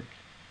Patchwork?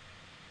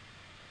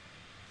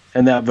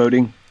 And that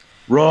voting?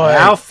 Roy.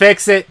 I'll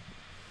fix it.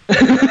 I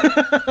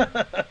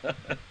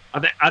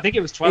think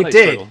it was Twilight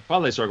did. Struggle.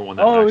 Twilight Struggle won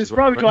that. Oh, match it was as well,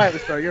 probably right?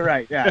 Twilight Star. You're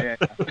right. Yeah.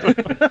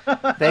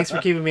 Thanks for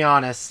keeping me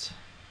honest.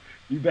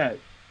 You bet.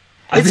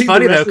 It's think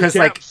funny the rest though, of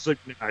the because chat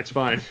was nah, it's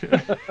fine.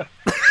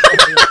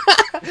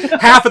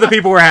 half of the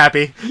people were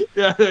happy.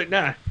 Yeah,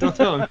 nah, don't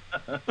tell him.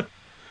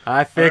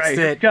 I fixed All right,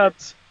 here it. it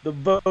comes. The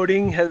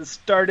voting has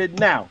started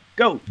now.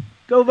 Go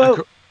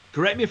vote.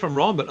 Correct me if I'm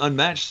wrong, but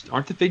Unmatched,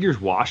 aren't the figures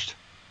washed?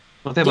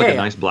 Don't they have like a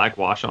nice black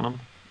wash on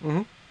them?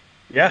 Mm-hmm.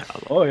 Yeah.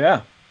 Oh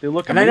yeah. They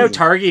look And amazing. I know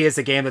Targi is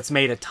a game that's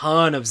made a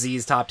ton of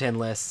Z's top 10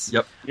 lists.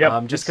 Yep.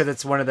 Just because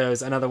it's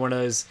another one of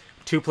those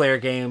 2-player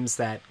games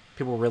that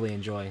people really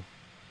enjoy.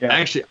 Yeah.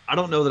 Actually, I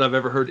don't know that I've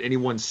ever heard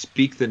anyone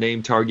speak the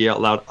name Targi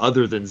out loud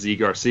other than Z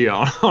Garcia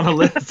on a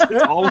list.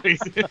 It's always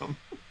him.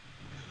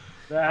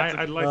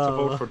 I'd like to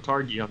vote for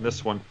Targi on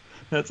this one.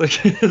 That's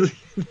like.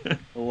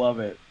 Love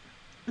it.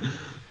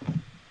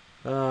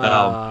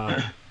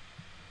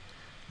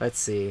 Let's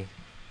see.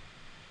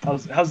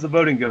 How's the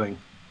voting going?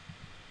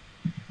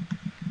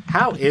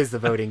 How is the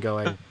voting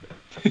going?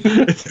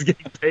 It's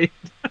getting paid.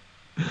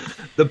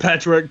 The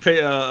Patchwork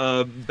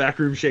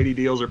backroom shady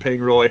deals are paying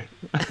Roy.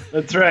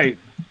 That's right.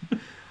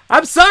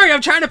 I'm sorry,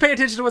 I'm trying to pay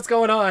attention to what's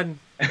going on.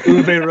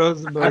 Uwe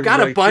Rosenberg. I've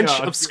got a bunch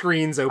yeah, of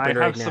screens open I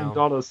right have some now.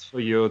 dollars for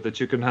you that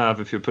you can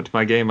have if you put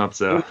my game up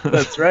there.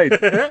 That's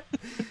right.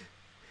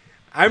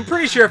 I'm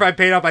pretty sure if I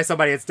paid off by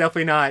somebody, it's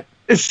definitely not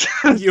It's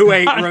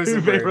Uwe not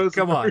Rosenberg. Uwe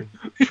Come on.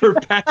 For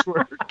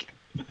Patchwork.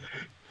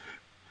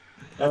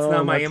 That's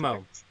not my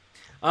MO.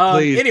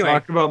 Please Anyway,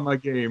 talk about my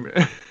game.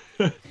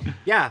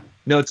 yeah.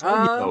 No, it's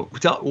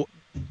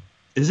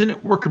isn't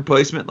it worker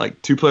placement,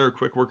 like 2-player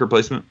quick worker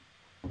placement?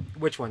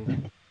 Which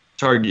one?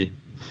 Targi.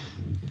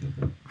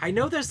 I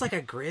know there's like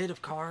a grid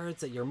of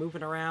cards that you're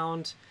moving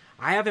around.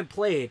 I haven't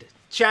played.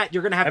 Chat,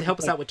 you're going to have to help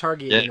us out with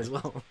Targi again as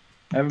well.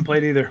 I haven't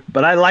played either,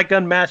 but I like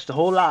Unmatched a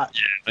whole lot.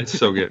 Yeah, it's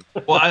so good.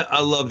 Well,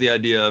 I love the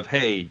idea of,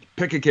 hey,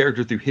 pick a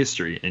character through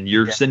history, and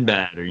you're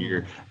Sinbad or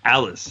you're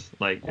Alice.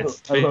 Like,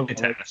 it's I love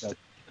fantastic.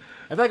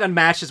 I feel like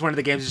Unmatched is one of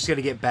the games that's just going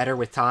to get better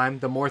with time.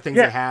 The more things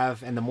they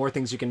have and the more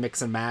things you can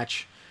mix and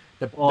match,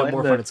 the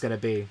more fun it's going to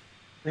be.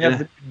 They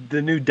have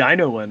the new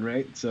Dino one,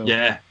 right? So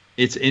yeah,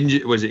 it's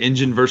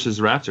Engine versus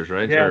Raptors,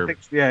 right? Yeah,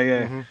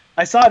 Mm-hmm.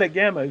 I saw it at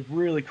Gamma. It's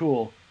really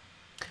cool.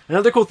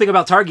 Another cool thing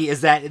about Targi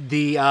is that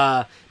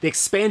the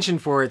expansion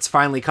for it's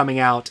finally coming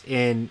out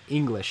in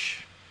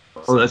English.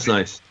 Oh, that's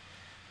nice.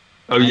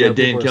 Oh yeah,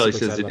 Dan Kelly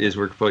says it is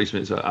worker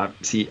placement. So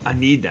I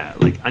need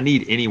that. Like I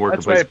need any worker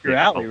That's placement. right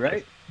up your alley,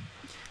 right?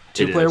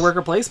 2-player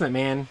worker placement,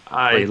 man.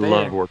 I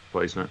love worker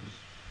placement.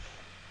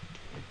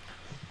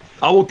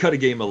 I will cut a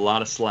game a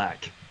lot of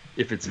slack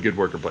if it's a good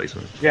worker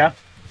placement. Yeah.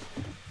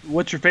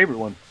 What's your favorite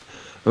one?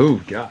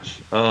 Oh gosh,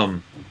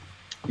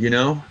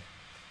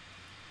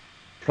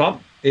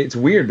 it's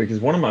weird because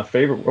one of my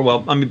favorite.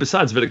 Well, I mean,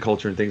 besides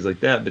viticulture and things like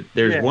that, but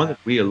there's one that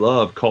we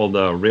love called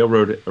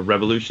Railroad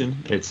Revolution.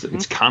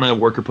 It's kind of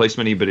worker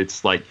placement-y, but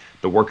it's like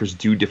the workers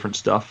do different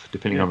stuff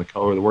depending on the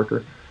color of the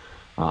worker.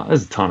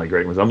 There's a ton of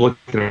great ones. I'm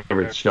looking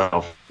over the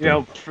shelf.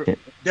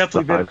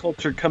 Definitely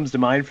viticulture comes to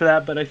mind for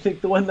that, but I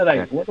think one of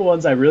the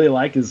ones I really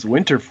like is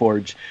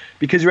Winterforge,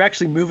 because you're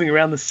actually moving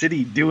around the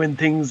city doing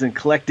things and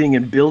collecting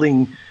and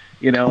building.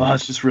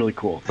 It's just really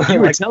cool.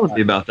 You were telling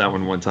me about that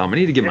one time. I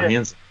need to get my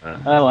hands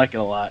on that. I like it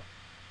a lot.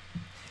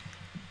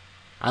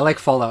 I like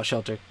Fallout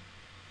Shelter.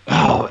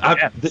 Oh,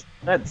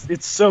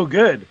 it's so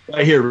good.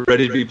 Right here,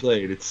 ready to be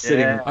played. It's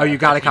sitting. Oh, you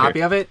got a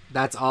copy of it?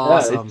 That's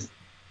awesome.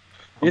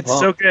 It's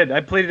so good.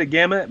 I played it at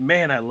Gamma.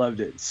 Man, I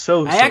loved it.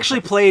 I actually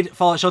played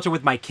Fallout Shelter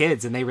with my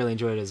kids, and they really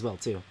enjoed it as well,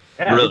 too.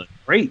 Yeah, really?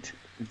 It's great.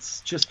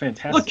 It's just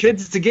fantastic. Look,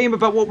 kids, it's a game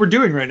about what we're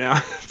doing right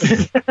now.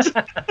 It's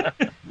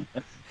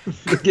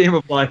the game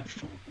of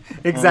life.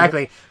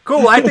 Exactly.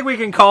 Cool. I think we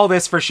can call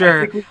this for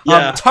sure.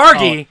 Yeah.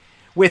 Targi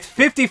with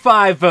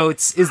 55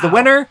 votes is the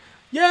winner.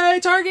 Yay,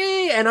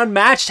 Targi! And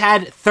Unmatched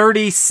had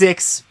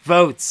 36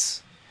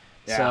 votes.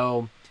 Yeah.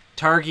 So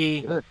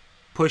Targi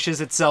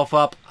pushes itself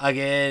up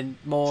again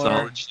more.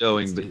 Solid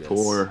showing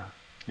before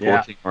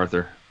King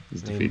Arthur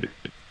is defeated.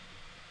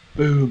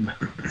 Boom.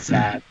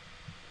 Sad.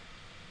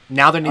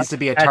 Now there needs to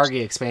be a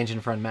Targi expansion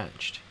for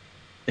Unmatched.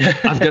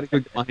 I've got to go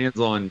get my hands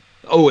on.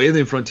 Oh,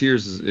 Alien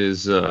Frontiers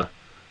is a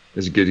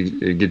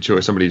good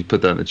choice. Somebody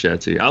put that in the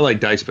chat too. I like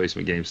dice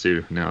placement games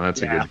too. Now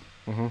that's a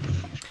good.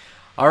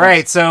 All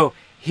right, so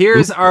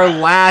here's our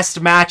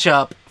last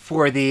matchup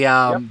for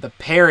the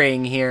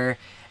pairing here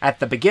at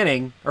the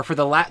beginning, or for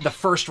the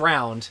first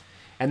round,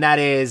 and that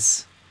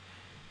is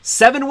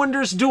Seven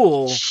Wonders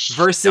Duel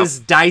versus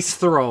Dice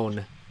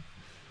Throne.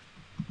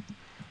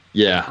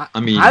 Yeah, I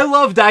mean, I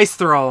love Dice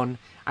Throne.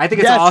 I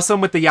think it's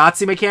awesome with the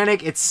Yahtzee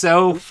mechanic. It's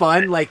so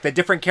fun, like the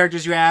different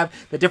characters you have,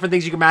 the different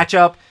things you can match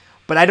up.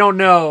 But I don't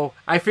know.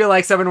 I feel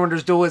like Seven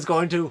Wonders Duel is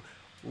going to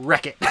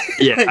wreck it.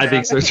 Yeah, I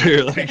think so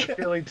too.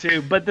 Feeling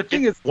too. But the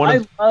thing is,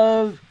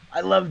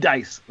 I love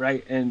dice,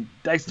 right? And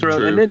Dice Throne,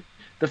 True. and then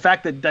the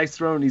fact that Dice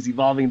Throne is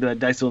evolving to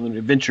Dice Throne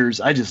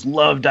Adventures, I just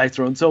love Dice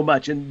Throne so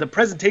much, and the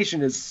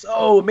presentation is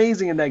so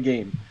amazing in that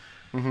game.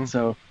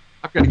 So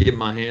I've got to get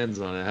my hands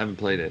on it. I haven't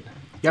played it.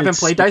 You haven't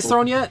played Dice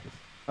Throne yet?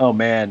 Oh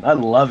man, I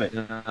love it.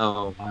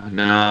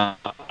 No.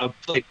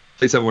 I've played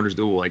Seven Wonders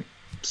Duel like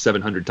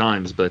 700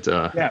 times, but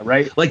yeah,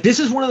 right. Like this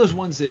is one of those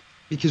ones that,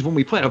 because when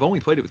we played, I've only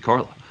played it with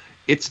Carla.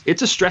 It's a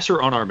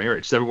stressor on our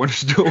marriage. Seven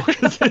Wonders Duel.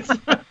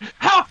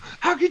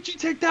 How could you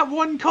take that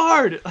one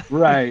card?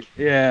 Right.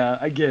 Yeah,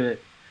 I get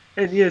it.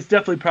 And yeah, it's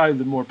definitely probably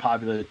the more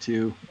popular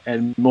too,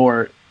 and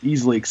more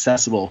easily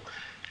accessible,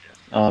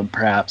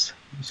 perhaps.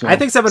 So, I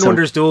think Seven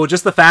Wonders Duel,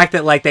 just the fact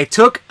that like they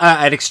took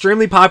an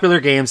extremely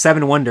popular game,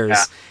 Seven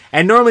Wonders,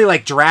 and normally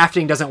like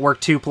drafting doesn't work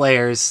two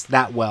players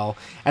that well,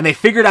 and they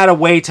figured out a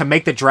way to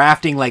make the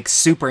drafting like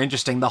super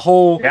interesting. The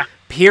whole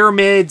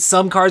pyramid,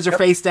 some cards are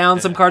face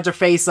down, some cards are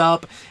face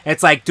up.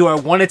 It's like, do I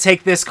want to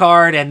take this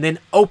card and then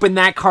open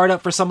that card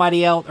up for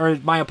somebody else or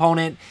my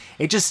opponent?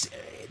 It just,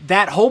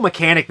 that whole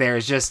mechanic there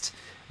is just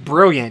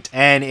brilliant,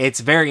 and it's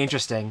very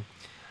interesting.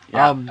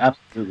 Yeah,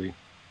 absolutely.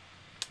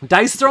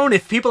 Dice Throne,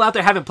 if people out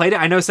there haven't played it,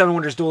 I know Seven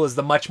Wonders Duel is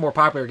the much more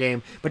popular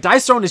game, but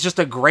Dice Throne is just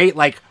a great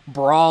like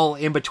brawl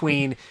in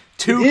between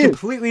two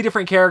completely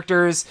different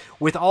characters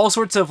with all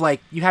sorts of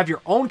like, you have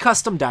your own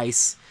custom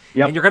dice,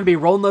 and you're going to be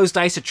rolling those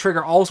dice to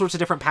trigger all sorts of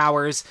different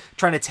powers,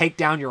 trying to take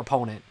down your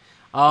opponent.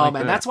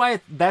 And that's why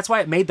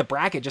it made the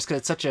bracket, just because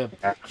it's such a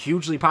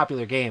hugely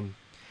popular game,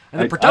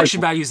 and the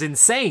production value is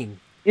insane.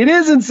 It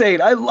is insane.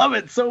 I love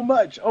it so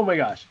much. Oh my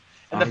gosh!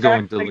 And I'm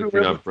going to look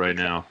it up right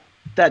now.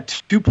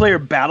 That two-player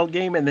battle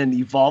game and then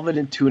evolve it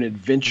into an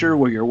adventure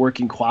where you're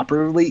working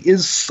cooperatively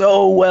is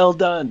so well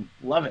done.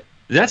 Love it.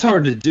 That's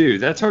hard to do.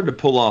 That's hard to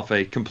pull off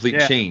a complete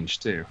change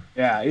too.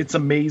 Yeah, it's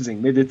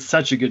amazing. They did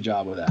such a good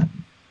job with that.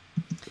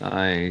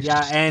 Nice.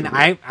 Yeah, and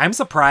I'm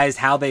surprised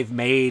how they've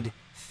made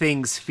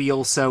things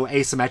feel so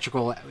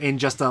asymmetrical in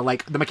just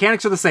like the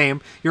mechanics are the same.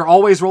 You're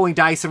always rolling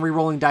dice and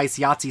re-rolling dice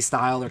Yahtzee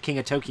style or King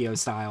of Tokyo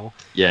style.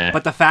 Yeah.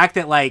 But the fact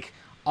that like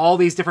all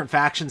these different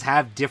factions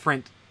have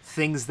different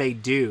things they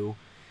do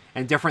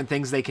and different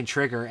things they can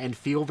trigger and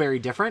feel very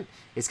different,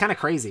 it's kind of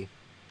crazy.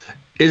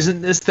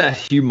 Isn't this that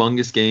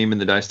humongous game in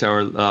the Dice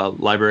Tower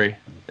library?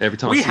 Every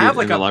time we I see have it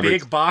like in the a library,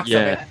 big box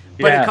of it,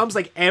 but it comes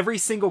like every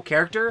single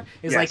character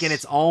is like in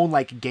its own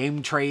like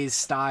game trays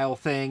style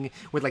thing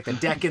with like the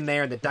deck in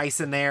there and the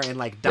dice in there and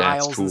like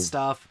dials and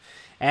stuff.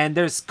 And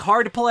there's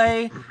card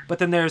play, but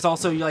then there's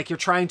also like you're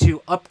trying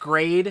to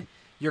upgrade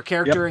your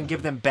character and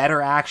give them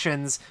better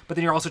actions, but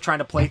then you're also trying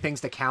to play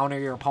things to counter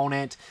your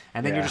opponent,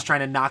 and then you're just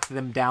trying to knock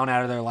them down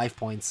out of their life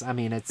points. I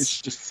mean,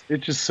 it's just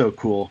so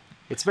cool.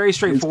 It's very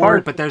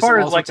straightforward, but there's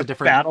all sorts of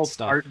different battle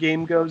stuff. Card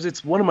game goes,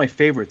 it's one of my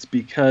favorites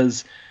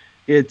because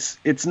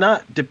it's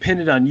not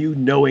dependent on you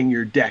knowing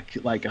your deck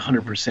like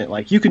 100%.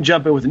 Like you can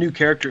jump in with a new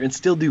character and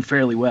still do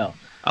fairly well.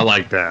 I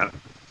like that.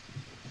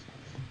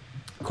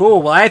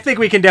 Cool. Well, I think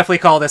we can definitely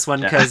call this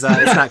one because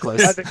it's not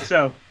close. I think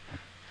so.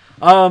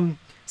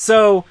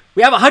 So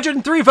we have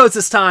 103 votes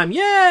this time.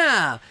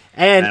 Yeah!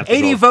 And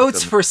 80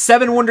 votes for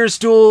Seven Wonders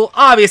Duel.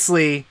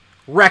 Obviously,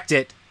 wrecked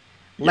it.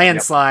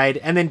 Landslide.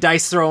 And then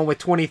Dice Throne with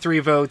 23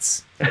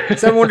 votes.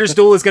 Seven Wonders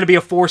Duel is going to be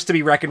a force to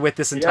be reckoned with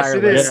this entire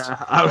list.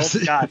 Yeah, oh,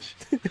 gosh.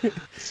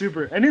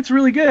 Super. And it's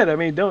really good. I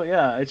mean,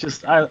 it's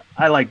just, I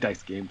like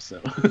dice games,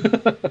 so.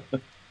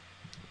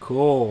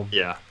 Cool.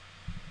 Yeah.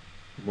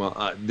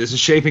 Well, this is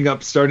shaping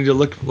up, starting to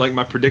look like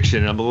my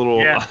prediction. I'm a little...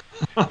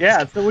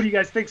 Yeah, so what do you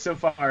guys think so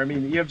far? I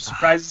mean, you have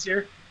surprises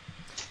here?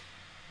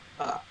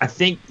 I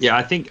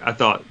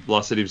thought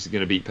Lost City was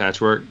going to beat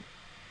Patchwork.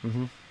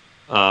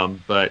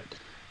 But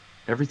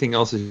everything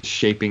else is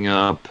shaping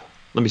up.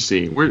 Let me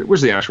see. Where's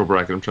the actual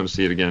bracket? I'm trying to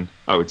see it again.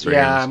 Oh, it's right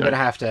here. Yeah, I'm gonna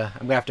have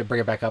to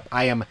bring it back up.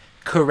 I am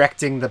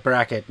correcting the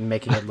bracket and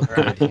making it look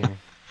good here.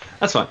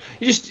 That's fine.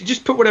 You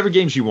just put whatever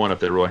games you want up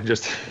there, Roy.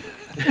 Just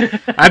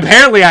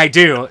Apparently I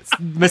do.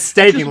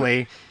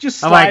 Mistakenly.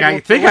 Just I'm like, slide I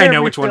with think I whatever know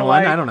you which one feel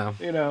won. like, I don't know.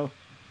 You know.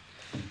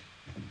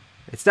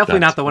 It's definitely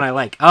not the one I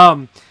like.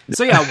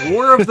 So yeah,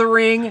 War of the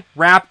Ring,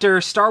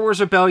 Raptor, Star Wars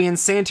Rebellion,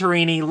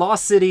 Santorini,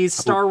 Lost Cities,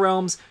 Star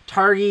Realms,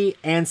 Targi,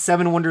 and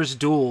Seven Wonders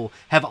Duel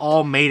have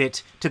all made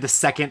it to the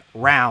second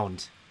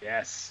round.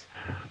 Yes.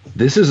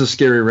 This is a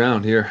scary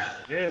round here.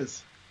 It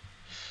is.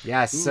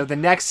 Yes. So the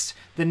next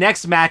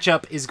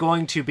matchup is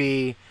going to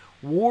be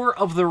War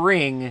of the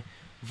Ring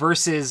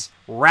versus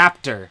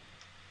Raptor.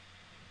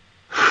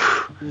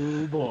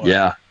 Ooh, boy.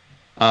 Yeah.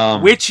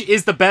 Which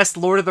is the best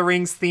Lord of the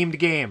Rings themed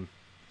game?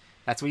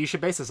 That's what you should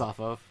base this off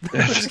of.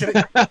 Just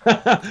kidding.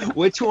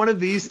 Which one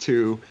of these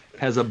two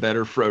has a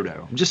better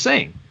Frodo? I'm just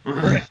saying.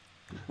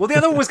 Well, the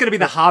other one was going to be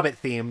the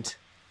Hobbit themed.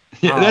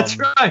 Yeah, that's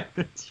right.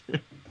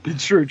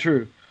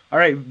 True. All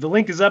right, the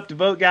link is up to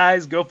vote,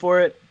 guys. Go for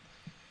it.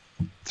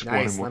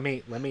 Nice. Let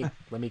me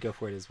go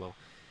for it as well.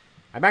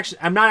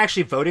 I'm not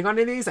actually voting on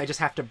any of these. I just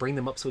have to bring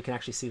them up so we can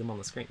actually see them on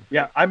the screen.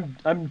 Yeah,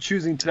 I'm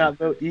choosing to not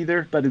vote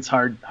either, but it's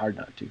hard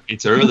not to.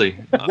 It's early.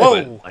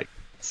 Whoa.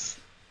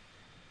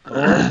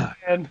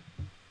 And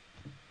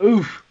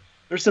oof,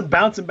 there's some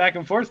bouncing back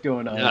and forth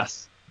going on.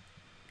 Yes.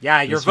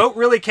 Yeah, your vote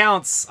really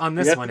counts on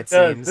this one. It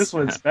does. seems This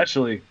one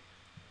especially.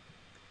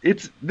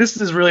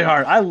 This is really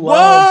hard. I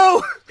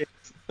love. Whoa!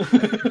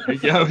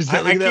 Yo, look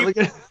at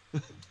that.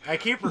 I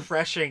keep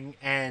refreshing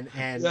and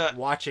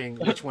watching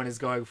which one is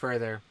going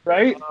further.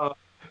 Right?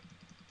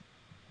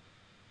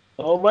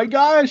 Oh my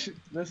gosh,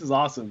 this is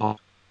awesome.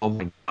 Oh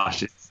my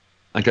gosh,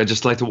 I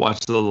just like to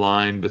watch the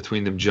line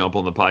between them jump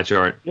on the pie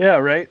chart. Yeah,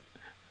 right.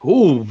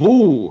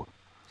 Ooh.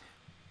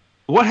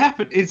 What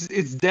happened?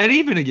 It's dead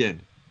even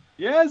again.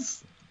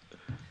 Yes.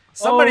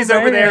 Somebody's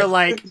over there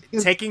like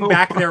It's taking so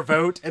back their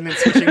vote and then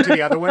switching to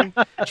the other one,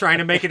 trying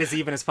to make it as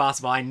even as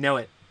possible. I know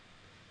it.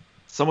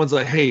 Someone's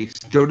like, "Hey,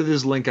 go to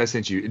this link I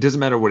sent you. It doesn't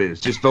matter what it is.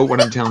 Just vote what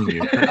I'm telling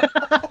you."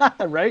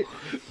 Right?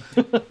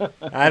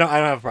 I don't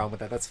have a problem with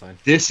that. That's fine.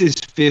 This is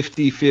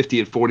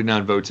 50-50 at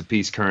 49 votes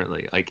apiece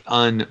currently. Like,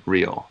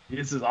 unreal.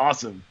 This is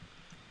awesome.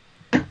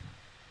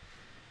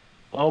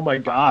 Oh my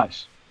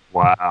gosh.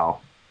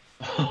 Wow.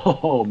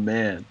 Oh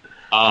man.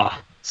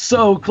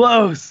 So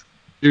close.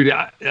 Dude,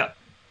 I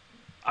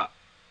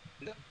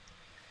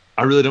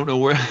really don't know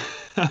where.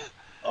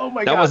 Oh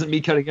my god. That wasn't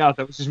me cutting out.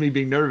 That was just me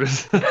being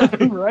nervous.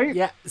 Right?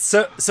 Yeah.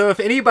 So if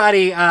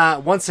anybody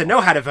wants to know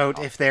how to vote,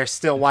 if they're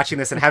still watching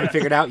this and haven't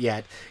figured out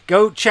yet,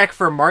 go check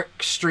for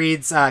Mark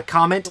Streed's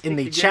comment in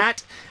the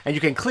chat, and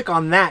you can click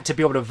on that to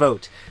be able to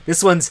vote.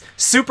 This one's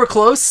super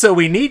close, so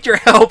we need your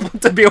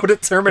help to be able to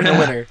determine the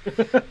winner.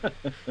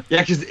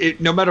 Yeah, because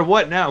no matter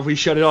what, now if we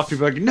shut it off,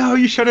 people are like, "No,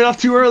 you shut it off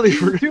too early."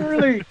 Too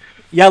early.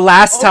 Yeah,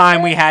 last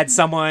time we had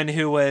someone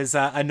who was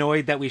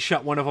annoyed that we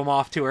shut one of them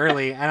off too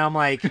early, and I'm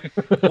like,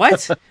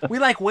 what? We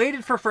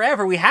waited for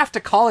forever. We have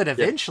to call it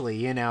eventually,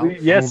 you know?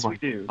 Yes, we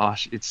do.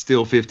 Gosh, it's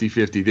still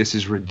 50-50. This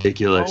is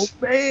ridiculous. Oh,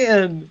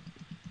 man.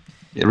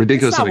 Yeah,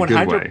 ridiculous in a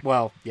good way.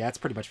 Well, yeah, it's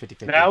pretty much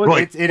 50-50. Now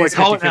Roy, it is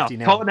call 50-50 it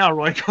now. Call it now,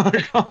 Roy. Call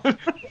it.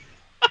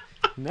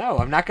 No,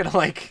 I'm not going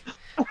to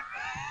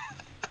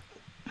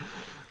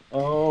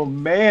Oh,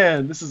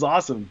 man. This is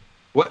awesome.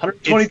 What?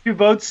 122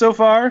 votes so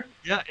far.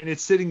 Yeah, and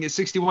it's sitting at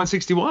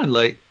 61-61.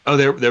 Like, oh,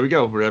 there we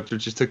go. Raptor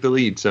just took the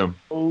lead. So.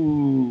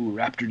 Oh,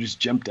 Raptor just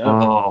jumped up.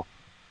 Oh.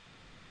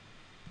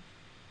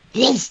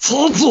 There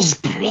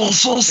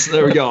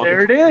we go.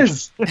 There it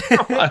is.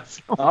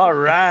 All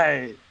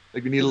right.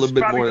 Like we need a little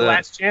bit more of that.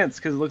 Last chance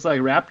because it looks like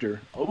Raptor.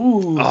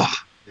 Ooh.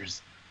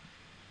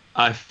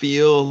 I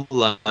feel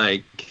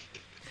like.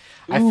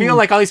 I feel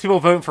like all these people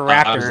voting for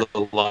Raptor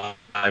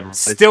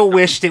still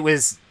wished it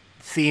was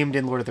themed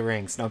in Lord of the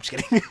Rings. No, I'm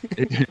just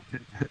kidding.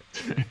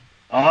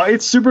 Oh,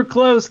 it's super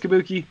close,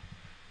 Kabuki.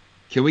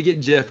 Can we get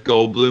Jeff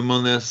Goldblum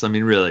on this? I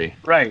mean, really?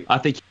 Right. I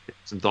think he has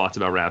some thoughts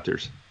about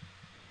Raptors.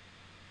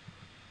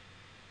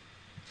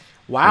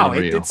 Wow,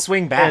 it did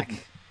swing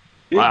back.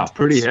 Wow,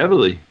 pretty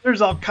heavily.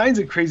 There's all kinds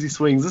of crazy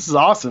swings. This is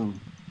awesome.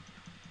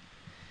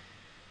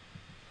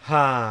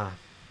 Huh.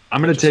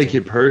 I'm going to take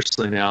it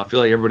personally now. I feel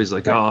like everybody's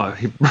like, oh.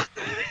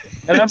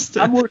 And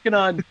I'm working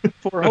on,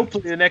 for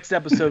hopefully the next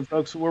episode,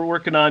 folks, we're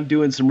working on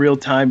doing some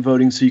real-time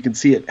voting so you can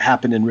see it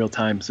happen in real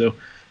time. So,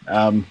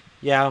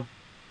 yeah,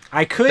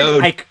 I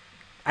could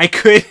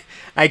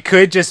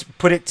just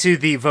put it to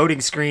the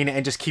voting screen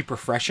and just keep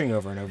refreshing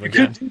over and over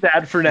again. Could do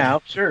that for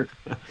now, sure.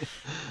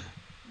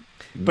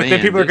 But then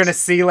people are going to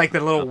see like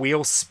the little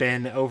wheel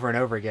spin over and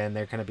over again.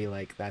 They're going to be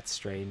like, that's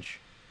strange.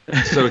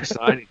 So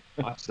exciting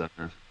to watch that.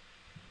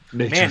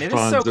 Man, it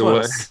is so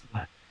close.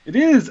 It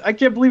is. I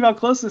can't believe how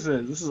close this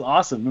is. This is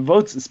awesome. The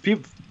votes, is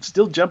people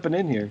still jumping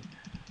in here.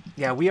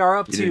 Yeah, we are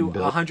up to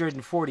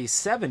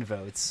 147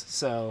 votes.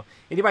 So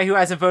anybody who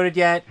hasn't voted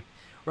yet,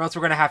 or else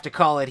we're going to have to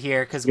call it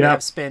here because we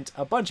have spent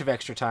a bunch of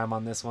extra time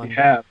on this one.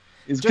 Yeah.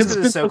 Just because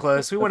it's so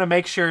close. We want to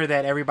make sure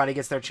that everybody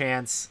gets their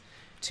chance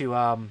to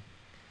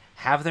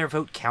have their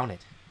vote counted.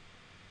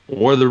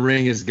 Or the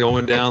ring is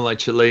going down like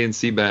Chilean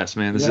sea bass,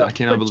 man. I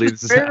cannot believe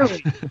this is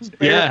happening.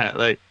 Yeah,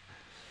 like.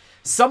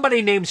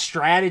 somebody named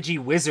Strategy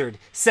Wizard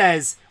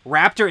says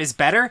Raptor is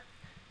better.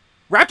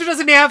 Raptor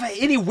doesn't have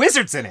any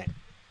wizards in it.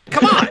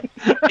 Come on.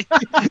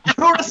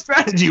 You're a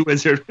strategy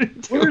wizard.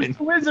 Where's the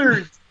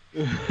wizards?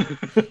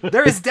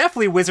 There is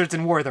definitely wizards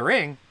in War of the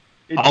Ring.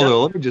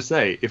 Although, let me just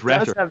say, if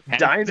Does Raptor have had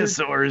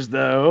dinosaurs,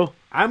 though.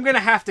 I'm going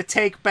to have to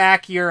take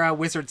back your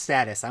wizard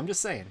status. I'm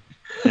just saying.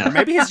 Yeah. Or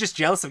maybe he's just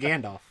jealous of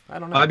Gandalf. I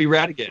don't know. I'd be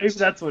rad Maybe again.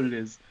 that's what it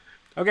is.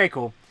 Okay,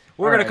 cool.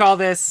 We're All going right. to call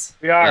this,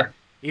 We are.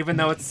 even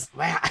though it's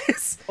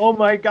Oh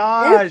my it's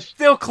gosh.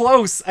 still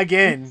close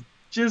again.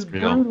 Just Yeah.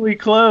 brutally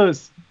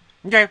close.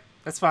 Okay,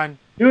 that's fine.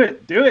 Do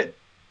it. Do it.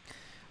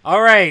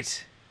 All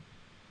right.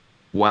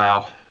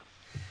 Wow.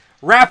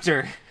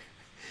 Raptor,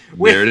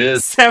 with There it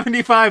is.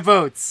 75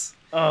 votes,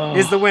 Oh.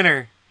 is the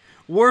winner.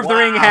 War of the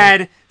Ring Wow.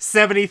 had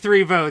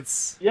 73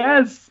 votes.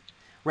 Yes.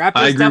 I Raptor's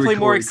agree definitely with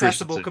more Corey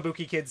accessible,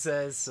 Christensen. Kabuki Kid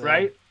says. So.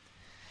 Right?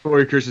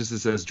 Corey Christensen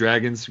says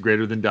dragons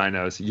greater than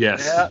dinos.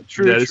 Yes. Yeah,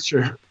 true, That is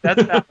true.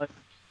 That's valid.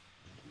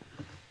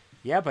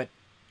 Yeah, but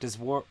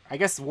I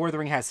guess War of the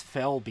Ring has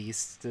fell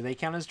beasts. Do they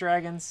count as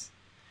dragons?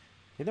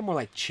 They're more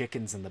like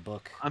chickens in the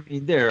book. I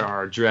mean, there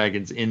are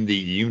dragons in the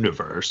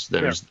universe.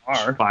 There's There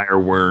are.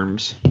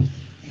 fireworms.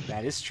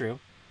 That is true.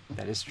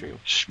 That is true.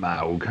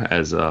 Schmaug,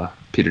 as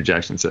Peter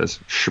Jackson says.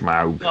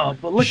 Schmaug. Oh,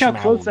 but look how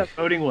close Schmaug. that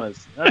voting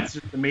was. That's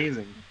just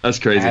amazing. That's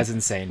crazy. That's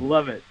insane.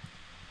 Love it.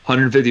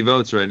 150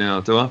 votes right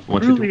now. So,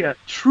 150.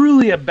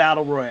 Truly a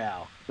battle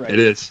royale. Right. It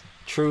is.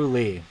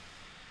 Truly.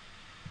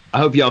 I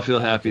hope y'all feel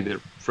happy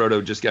that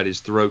Frodo just got his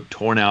throat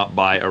torn out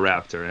by a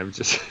raptor. I'm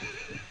just...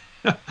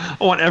 I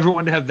want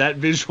everyone to have that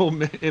visual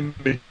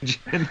image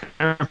in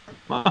their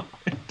mind.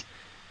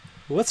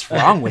 What's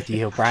wrong with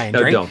you, Brian?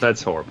 No, Drake? don't.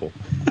 That's horrible.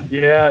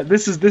 Yeah,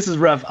 this is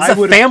rough. It's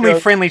a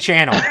family-friendly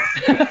channel.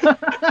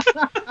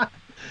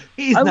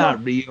 He's I not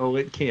love- real.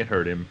 It can't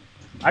hurt him.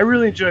 I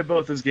really enjoy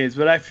both those games,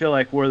 but I feel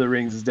like War of the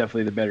Rings is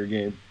definitely the better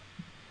game.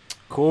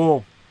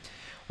 Cool.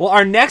 Well,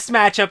 our next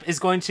matchup is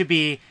going to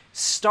be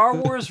Star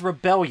Wars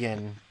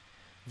Rebellion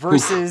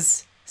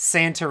versus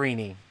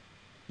Santorini.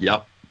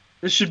 Yep.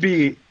 This should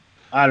be,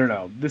 I don't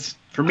know. This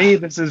for me,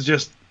 this is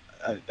just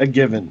a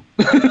given.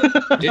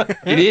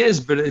 It is,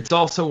 but it's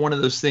also one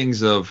of those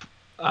things of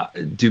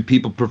do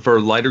people prefer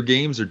lighter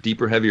games or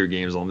deeper, heavier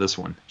games on this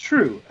one?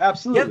 True,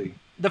 absolutely.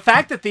 The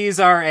fact that these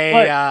are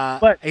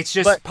it's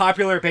just but-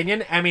 popular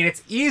opinion. I mean,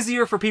 it's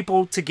easier for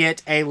people to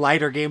get a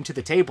lighter game to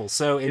the table.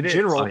 So in It is.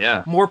 general, Oh,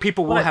 yeah. more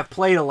people will But- have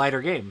played a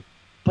lighter game.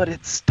 But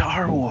it's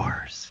Star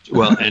Wars.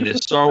 Well, and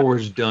it's Star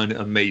Wars done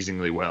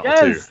amazingly well,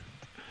 Yes. too.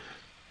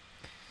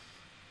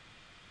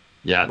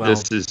 Yeah, Well,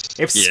 this is...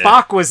 If yeah.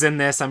 Spock was in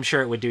this, I'm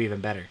sure it would do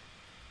even better.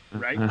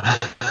 Right?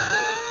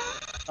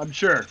 I'm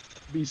sure.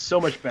 It'd be so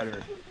much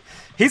better.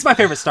 He's my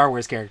favorite Star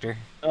Wars character.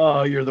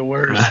 Oh, you're the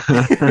worst.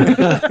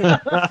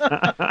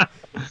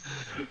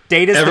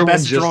 Data's the Everyone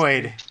best just-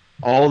 droid.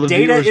 All the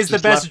Data viewers is the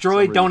just best left for some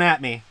droid. Don't reason.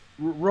 at me.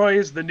 Roy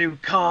is the new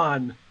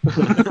Khan.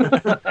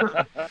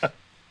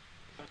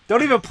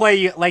 Don't even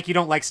play like you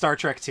don't like Star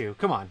Trek 2.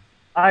 Come on.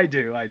 I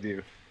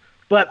do.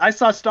 But I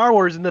saw Star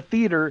Wars in the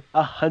theater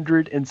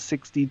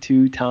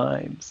 162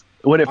 times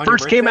when it On your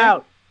first came birthday?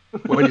 out.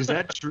 Wait, is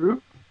that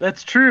true?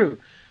 That's true.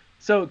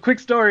 So, quick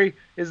story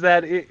is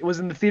that it was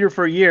in the theater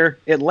for a year.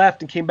 It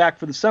left and came back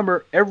for the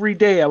summer. Every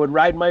day I would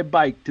ride my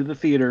bike to the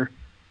theater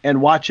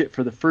and watch it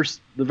for the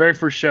very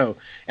first show.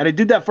 And I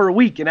did that for a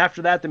week. And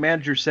after that, the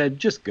manager said,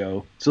 just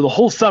go. So the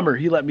whole summer,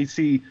 he let me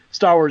see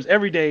Star Wars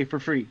every day for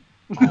free.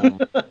 Oh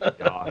my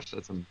gosh,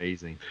 that's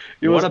amazing.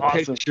 It What was a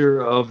awesome.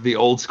 picture of the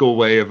old school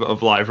way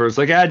of life. Where it's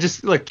like,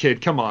 just look,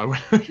 kid, come on.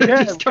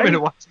 Yeah, just come in right?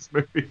 and watch this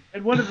movie.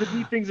 And one of the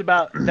neat things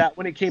about that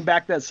when it came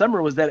back that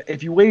summer was that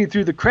if you waited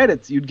through the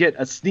credits, you'd get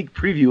a sneak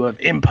preview of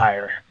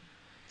Empire.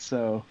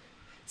 So,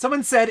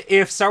 Someone said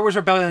if Star Wars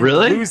Rebellion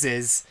Really?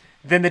 loses,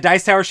 then the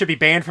Dice Tower should be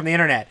banned from the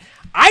internet.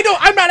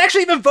 I'm not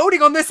actually even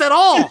voting on this at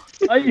all.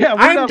 yeah, we're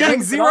I'm not getting voting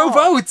at 0 all.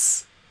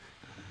 votes.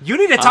 You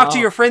need to talk to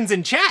Oh. your friends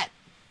in chat.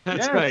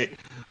 That's Yes. right.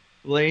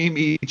 Blame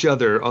each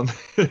other on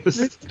this.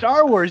 It's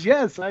Star Wars,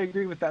 yes, I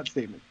agree with that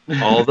statement.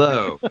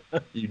 Although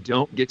you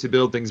don't get to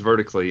build things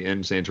vertically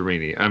in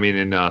Santorini. I mean,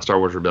 in Star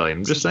Wars Rebellion.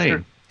 I'm just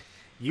saying.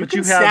 You But can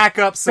you have- stack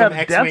up some you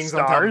have Death X-Wings on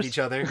top of Stars. each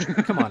other.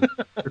 Come on.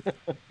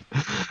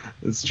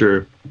 It's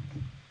true.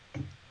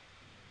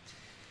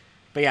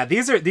 But yeah,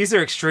 these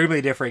are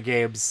extremely different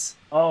games.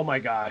 Oh my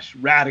gosh,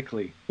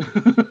 radically.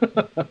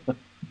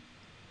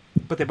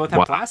 But they both have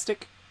Wow.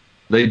 plastic.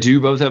 They do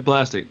both have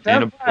plastic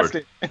and a board.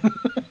 Fantastic. And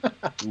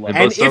And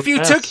both if you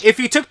have took S. if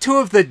you took two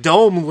of the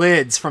dome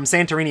lids from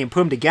Santorini and put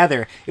them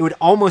together, it would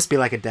almost be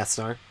like a Death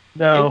Star.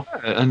 No,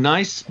 A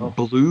nice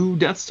blue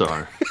Death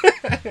Star.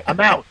 I'm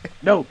out.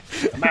 No,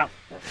 I'm out.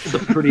 It's the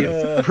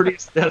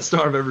prettiest Death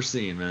Star I've ever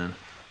seen, man.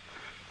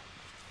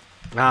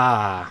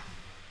 Ah.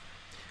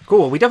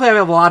 Cool. We definitely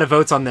have a lot of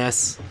votes on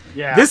this.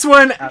 Yeah. This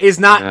one is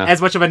not Yeah.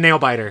 as much of a nail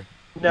biter.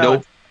 No. Nope.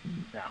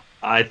 it's- No.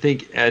 I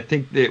think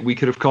that we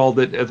could have called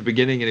it at the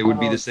beginning, and it would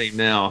be the same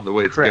now, the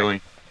way it's Correct.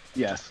 going.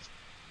 Yes.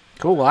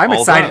 Cool. Well, I'm All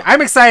excited. that.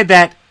 I'm excited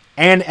that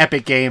an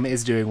Epic game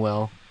is doing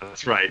well.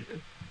 That's right.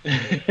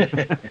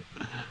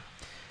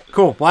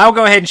 Cool. Well, I'll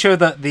go ahead and show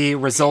the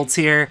results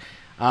here,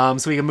 so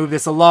we can move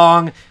this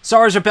along.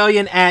 Star Wars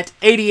Rebellion at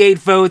 88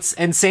 votes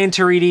and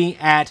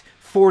Santorini at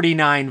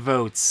 49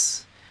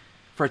 votes.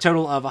 For a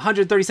total of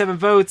 137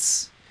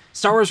 votes,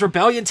 Star Wars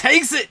Rebellion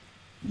takes it!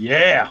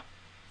 Yeah.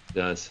 It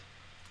does.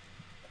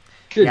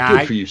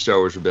 Good for you, Star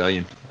Wars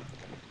Rebellion.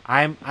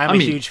 I'm a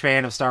huge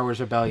fan of Star Wars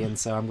Rebellion,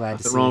 so I'm glad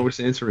to see. Nothing wrong with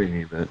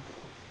Santorini, but...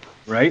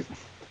 Right?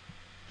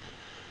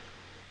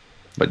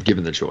 But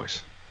given the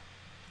choice.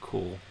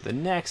 Cool. The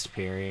next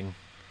pairing.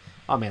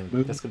 Oh man,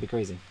 that's gonna be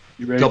crazy.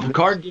 You ready? Couple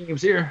card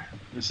games here.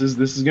 This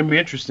is gonna be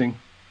interesting.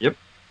 Yep.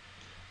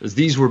 As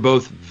these were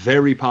both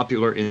very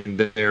popular in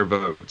their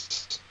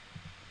votes.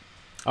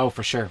 Oh,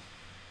 for sure.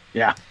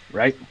 Yeah,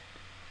 right?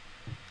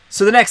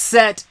 So the next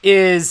set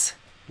is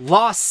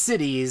Lost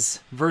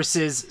Cities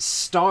versus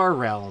Star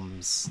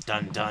Realms.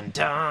 Dun dun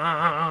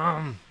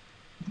dun.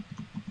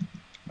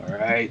 All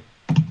right.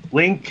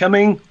 Link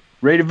coming.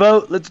 Ready to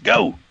vote. Let's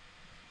go.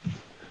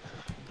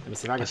 Let me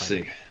see if I can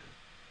find it.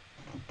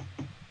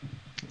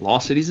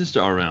 Lost Cities and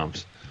Star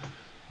Realms.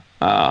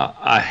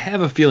 I have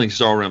a feeling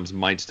Star Realms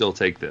might still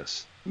take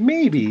this.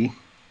 Maybe.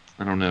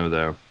 I don't know,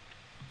 though.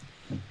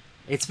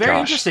 It's very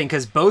interesting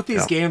because both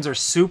these games are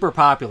super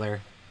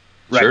popular.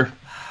 Right. Sure.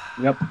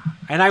 Yep.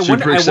 And I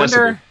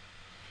wonder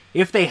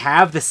if they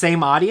have the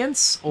same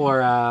audience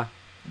or... Oh,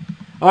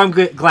 I'm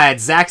glad.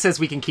 Zach says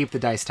we can keep the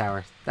Dice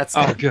Tower. That's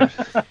good.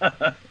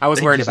 I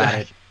was worried about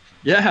it.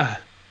 Yeah.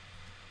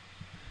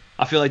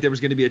 I feel like there was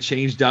going to be a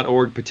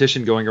change.org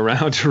petition going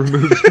around to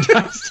remove the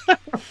Dice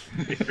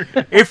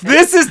Tower. If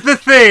this is the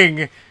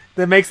thing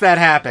that makes that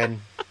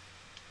happen.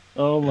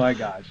 Oh, my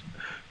gosh.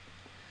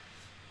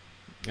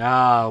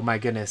 Oh, my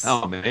goodness.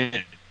 Oh,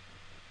 man.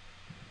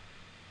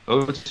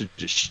 Votes are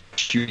just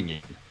shooting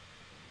in.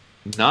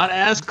 Not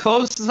as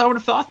close as I would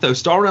have thought, though.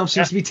 Star Realms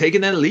seems to be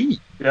taking that lead.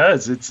 It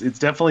does. It's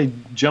definitely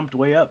jumped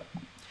way up.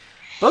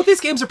 Both these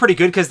games are pretty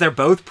good because they're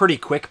both pretty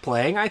quick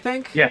playing, I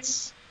think.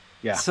 Yes.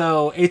 Yeah.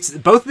 So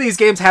both of these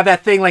games have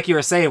that thing, like you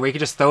were saying, where you can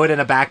just throw it in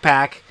a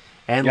backpack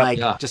and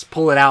just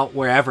pull it out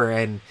wherever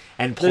and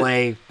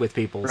play with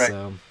people. Right.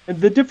 So and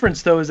the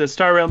difference, though, is that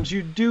Star Realms,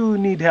 you do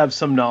need to have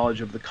some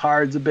knowledge of the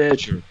cards a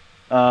bit. Sure.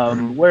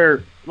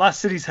 Where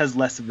Lost Cities has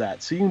less of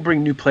that, so you can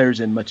bring new players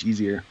in much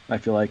easier, I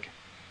feel like.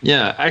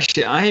 Yeah,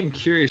 actually, I am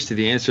curious to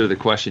the answer to the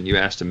question you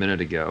asked a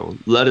minute ago.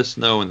 Let us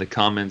know in the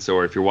comments,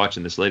 or if you're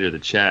watching this later, the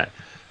chat.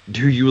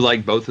 Do you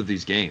like both of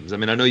these games? I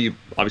mean, I know you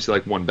obviously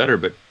like one better,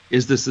 but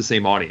is this the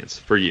same audience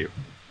for you?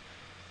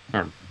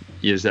 Or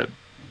is that,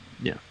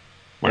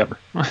 whatever.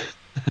 Yep.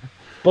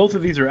 Both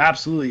of these are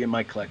absolutely in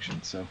my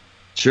collection, so.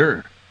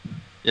 Sure.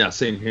 Yeah,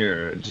 same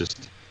here.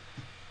 Just,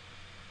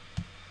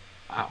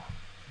 wow.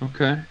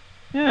 Okay.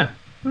 Yeah.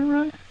 All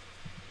right.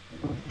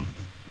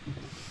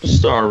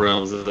 Star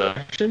Realms is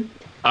action.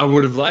 I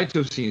would have liked to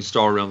have seen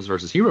Star Realms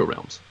versus Hero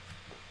Realms.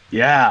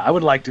 Yeah, I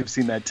would like to have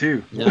seen that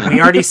too. Yeah.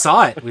 We already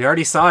saw it. We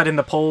already saw it in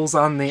the polls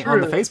on the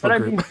Facebook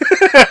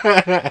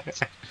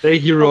group.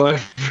 Thank you, Roy.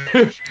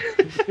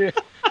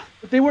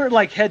 But they weren't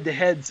like head to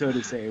head, so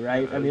to say,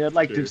 right? I mean, I'd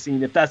like to have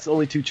seen if that's the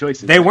only two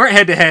choices. They weren't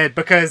head to head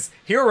because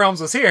Hero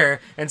Realms was here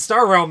and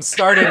Star Realms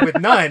started with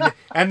none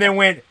and then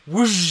went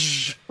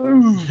whoosh.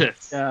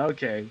 Yes. Yeah,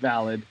 okay,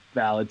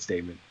 valid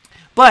statement.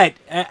 But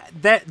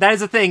that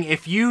is the thing.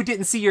 If you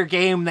didn't see your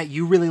game that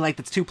you really like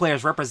that's two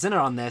players represented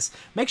on this,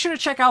 make sure to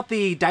check out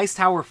the Dice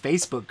Tower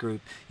Facebook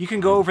group. You can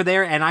go over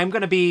there, and I'm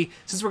going to be,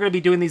 since we're going to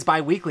be doing these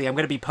bi-weekly, I'm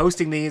going to be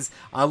posting these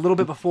a little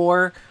bit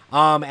before,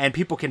 and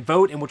people can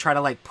vote, and we'll try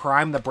to like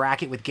prime the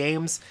bracket with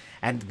games.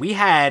 And we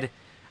had,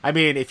 I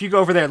mean, if you go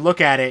over there and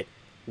look at it,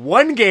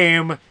 one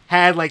game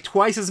had like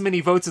twice as many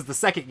votes as the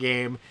second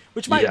game,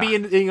 which might be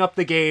ending up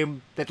the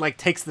game that like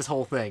takes this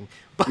whole thing.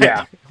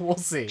 But we'll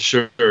see.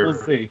 Sure. We'll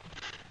see.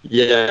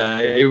 Yeah,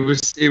 it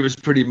was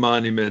pretty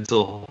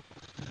monumental.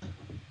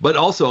 But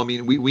also, I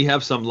mean, we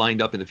have some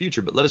lined up in the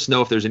future, but let us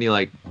know if there's any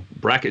like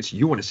brackets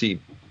you want to see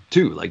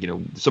too. Like,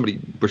 somebody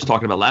was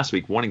talking about last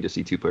week wanting to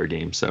see two-player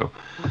games. So,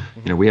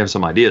 we have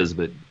some ideas,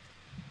 but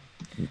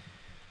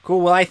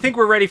cool. Well, I think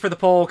we're ready for the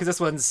poll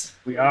because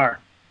we are.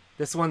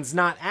 This one's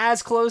not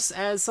as close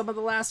as some of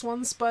the last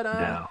ones, but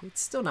no.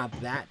 It's still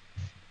not that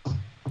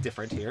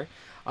different here.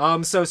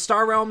 So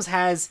Star Realms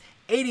has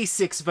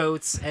 86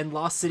 votes and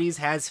Lost Cities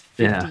has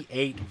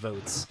 58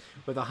 votes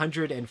with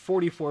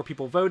 144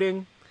 people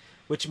voting,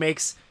 which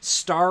makes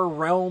Star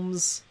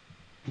Realms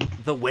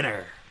the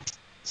winner.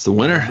 It's the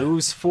winner.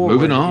 Moves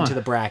forward into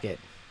the bracket.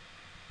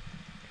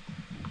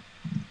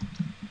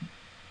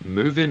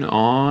 Moving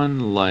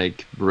on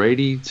like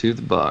Brady to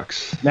the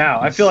Bucks.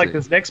 Now, I feel like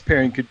this next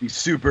pairing could be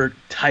super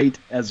tight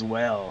as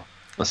well.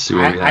 Let's see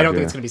what we have I don't here.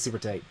 think it's going to be super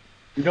tight.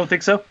 You don't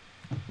think so?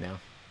 No.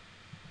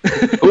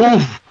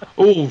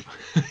 Oh,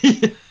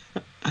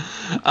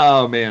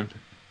 oh man.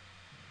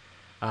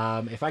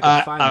 If I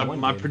can find one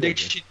my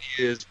prediction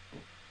is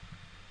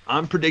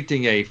I'm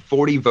predicting a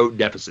 40 vote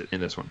deficit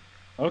in this one.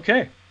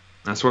 Okay.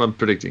 That's what I'm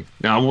predicting.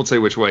 Now, I won't say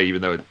which way,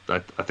 even though I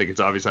think it's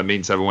obvious I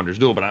mean Seven Wonders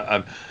Duel,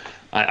 but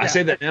I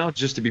say that now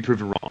just to be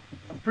proven wrong.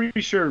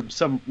 pretty sure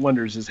some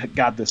Wonders has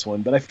got this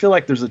one, but I feel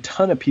like there's a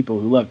ton of people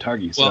who love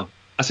Targi. So. Well,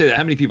 I say that.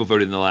 How many people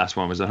voted in the last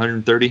one? Was it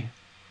 130?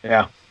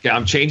 Yeah. Yeah,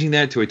 I'm changing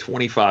that to a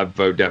 25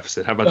 vote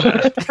deficit. How about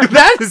that?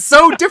 That is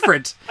so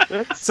different.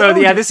 So yeah,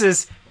 different. this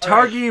is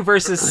Targi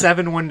versus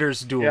Seven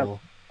Wonders Duel. Yep.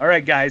 All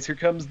right, guys, here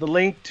comes the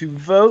link to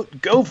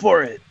vote. Go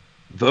for it.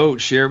 Vote.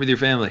 Share it with your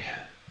family.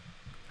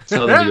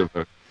 Tell them to go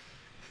vote.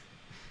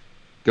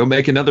 Go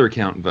make another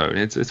account and vote.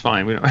 It's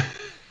fine. We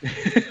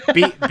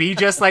don't. Be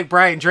just like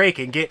Brian Drake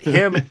and get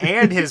him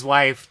and his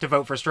wife to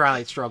vote for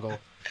Starlight Struggle.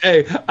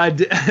 Hey, I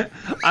did.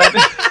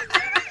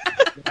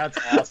 That's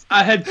awesome.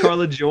 I had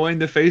Carla join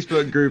the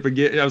Facebook group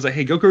again. I was like,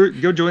 "Hey, go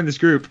join this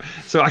group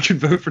so I can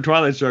vote for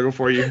Twilight Struggle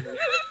for you."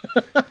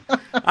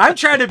 I'm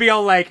trying to be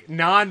all like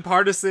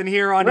non-partisan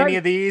here on Right. any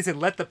of these and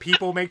let the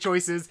people make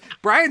choices.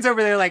 Brian's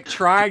over there like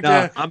trying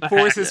No, to I'm a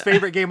force hack. his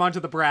favorite game onto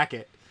the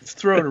bracket. It's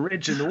throwing a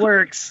wrench in the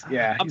works.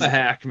 Yeah. I'm a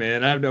hack,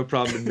 man. I have no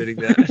problem admitting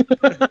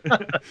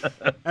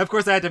that. Of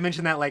course, I had to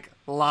mention that like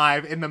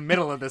live in the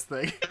middle of this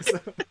thing. So-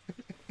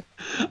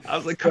 I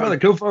was like, Carla,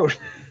 go vote.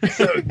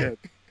 so good.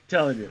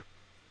 Telling you.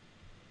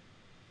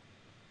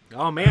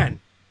 Oh man,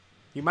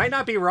 you might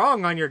not be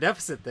wrong on your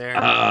deficit there.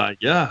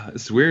 Yeah,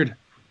 it's weird.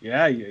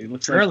 Yeah, it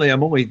looks like Apparently,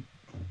 I'm only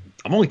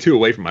 2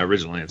 away from my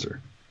original answer.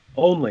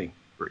 only.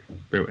 Wait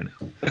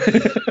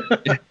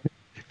now.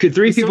 Could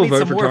 3 We still people need vote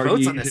some for more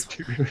votes Targi? on this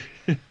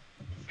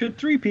Could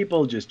 3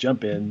 people just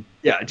jump in?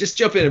 Yeah, just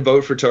jump in and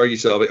vote for Targi.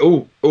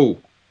 So,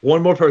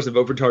 one more person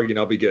vote for Targi, and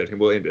I'll be good, and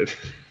we'll end it.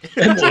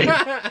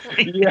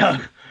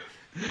 Yeah.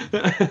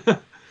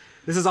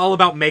 This is all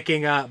about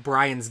making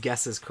Brian's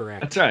guesses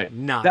correct. That's right.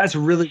 Not. That's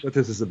really what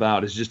this is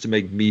about. Is just to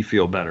make me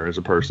feel better as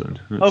a person.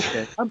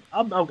 Okay.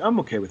 I'm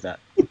okay with that.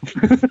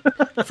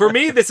 For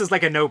me, this is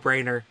like a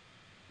no-brainer.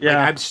 Yeah.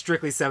 Like, I'm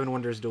strictly Seven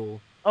Wonders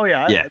Duel. Oh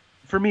yeah. Yeah.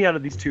 For me, out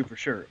of these 2, for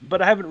sure.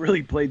 But I haven't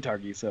really played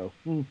Targi, so.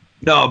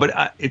 No,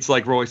 but it's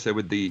like Roy said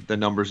with the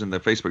numbers in the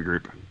Facebook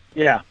group.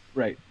 Yeah.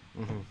 Right.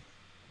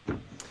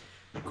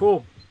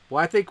 Cool.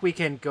 Well, I think we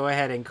can go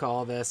ahead and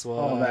call this one.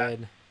 All that.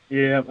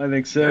 Yeah, I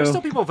think so. There's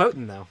still people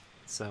voting though.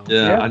 So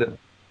Yeah.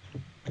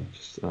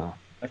 Yeah.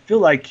 I feel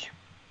like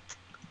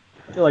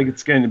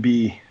it's going to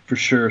be for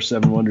sure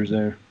 7 Wonders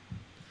there.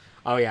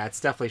 Oh yeah, it's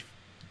definitely.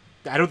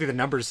 I don't think the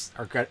numbers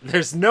are good.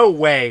 There's no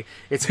way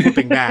it's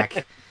flipping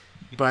back.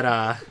 But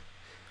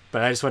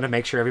I just want to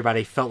make sure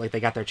everybody felt like they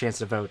got their chance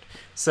to vote.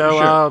 So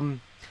Sure.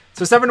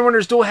 So Seven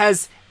Wonders Duel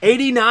has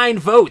 89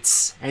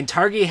 votes and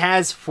Targi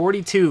has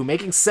 42,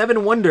 making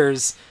Seven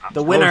Wonders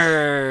the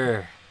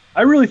winner.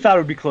 I really thought it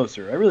would be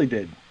closer. I really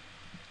did.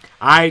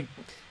 I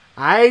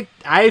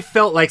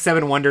felt like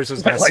Seven Wonders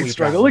was going to Like sweep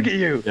struggle. that Look one. at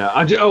you.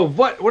 Yeah.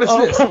 What is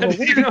Oh, this? where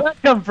did that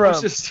come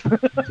from? Just,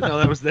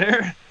 that was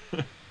there.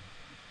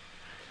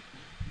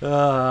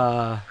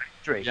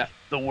 Drake, Yeah,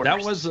 the worst.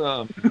 That was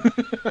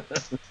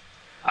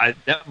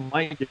that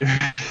might.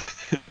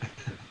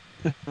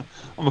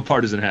 I'm a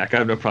partisan hack. I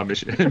have no problem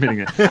admitting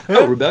that.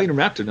 Oh, Rebellion and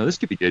Raptor. No, this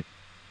could be good.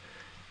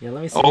 Yeah,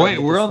 let me see. if Oh I wait,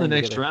 can get we're this on the thing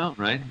next together. round,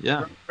 right?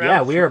 Yeah.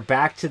 Yeah, we are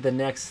back to the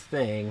next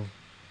thing. I'm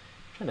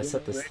trying to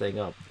set this thing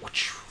up.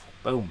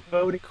 Boom.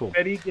 Voting Cool.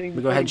 ready, getting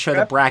We go ahead and show the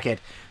prep. bracket.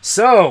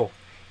 So,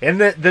 in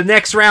the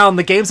next round,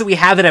 the games that we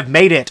have that have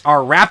made it are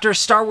Raptor,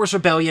 Star Wars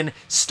Rebellion,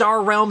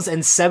 Star Realms,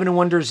 and Seven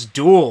Wonders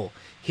Duel.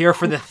 Here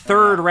for the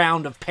third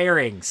round of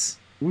pairings.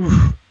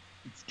 Oof,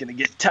 it's gonna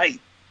get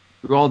tight.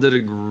 We all did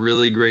a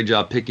really great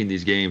job picking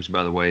these games,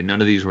 by the way.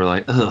 None of these were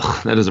like,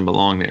 ugh, that doesn't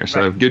belong there.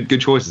 So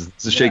good choices.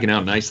 This is shaking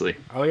out nicely.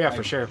 Oh yeah,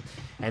 for sure.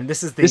 And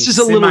this is the This is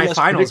a little less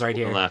semifinals predictable right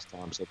than here. last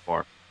time so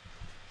far.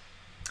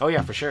 Oh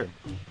yeah, for sure.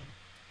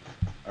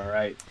 All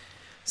right.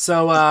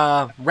 So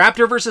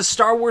Raptor versus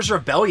Star Wars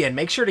Rebellion.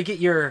 Make sure to get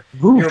your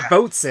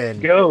votes in.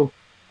 Go.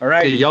 All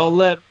right. Hey, y'all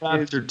let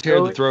Raptor tear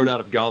the going. throat out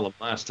of Gollum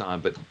last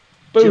time, but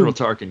Boom. General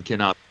Tarkin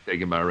cannot be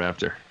taken by a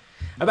Raptor.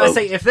 I'm about to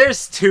say, if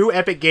there's 2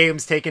 epic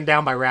games taken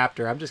down by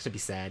Raptor, I'm just gonna be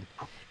sad,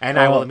 and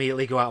I will Oh.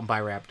 immediately go out and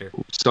buy Raptor.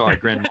 Sorry,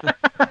 Grandma.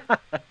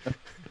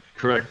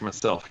 Correct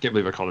myself. I can't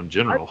believe I called him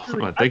General. What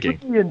am I thinking?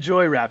 I really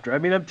enjoy Raptor. I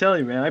mean, I'm telling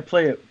you, man, I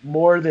play it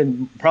more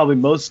than probably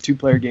most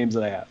 2-player games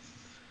that I have.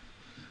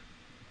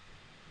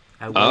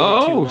 I waited too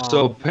Oh, long.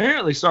 so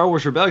apparently Star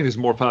Wars Rebellion is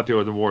more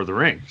popular than War of the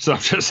Ring. So I'm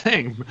just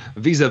saying,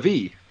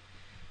 vis-a-vis.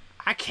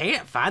 I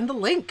can't find the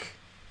link.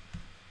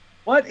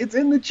 What? It's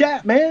in the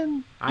chat,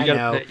 man. I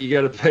know. You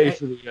gotta pay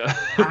for the.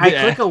 I the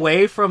click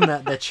away from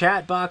the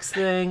chat box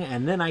thing,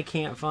 and then I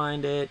can't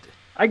find it.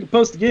 I can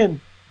post again.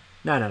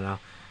 No.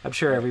 I'm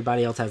sure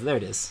everybody else has. There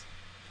it is.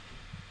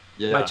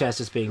 Yeah. My chat's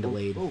just being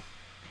delayed.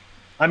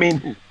 I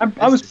mean,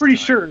 I was pretty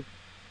sure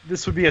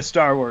this would be a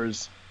Star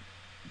Wars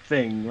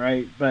thing,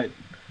 right? But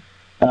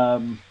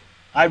I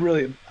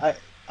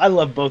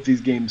love both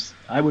these games.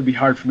 I would be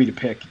hard for me to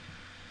pick.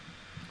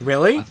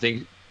 Really? I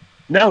think.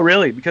 No,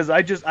 really, because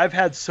I've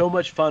had so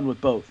much fun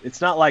with both. It's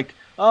not like,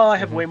 oh, I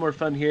have way more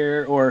fun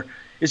here, or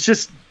it's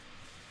just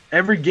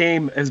every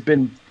game has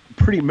been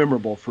pretty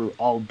memorable for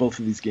both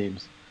of these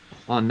games.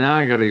 Well, now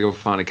I gotta go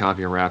find a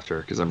copy of Raptor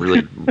because I'm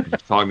really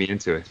talking me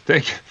into it.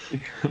 Thank you.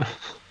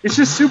 It's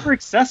just super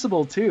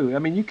accessible too. I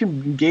mean, you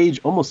can engage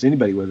almost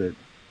anybody with it.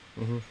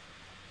 Mm-hmm.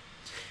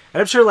 And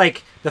I'm sure,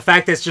 like, the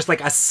fact that it's just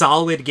like a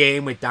solid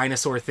game with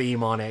dinosaur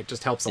theme on it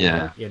just helps a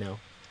lot, you know.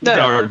 That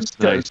art's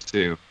nice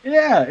too.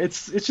 Yeah,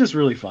 it's just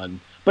really fun.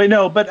 But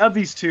of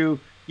these two,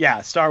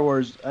 yeah, Star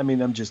Wars. I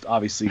mean, I'm just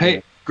obviously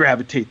gonna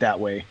gravitate that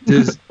way.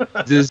 Does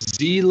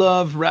Z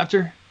love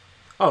Raptor?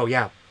 Oh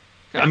yeah.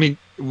 I mean,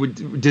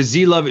 does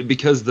Z love it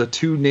because the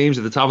two names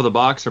at the top of the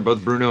box are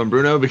both Bruno and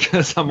Bruno?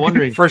 Because I'm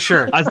wondering. For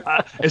sure.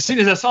 As soon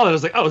as I saw that, I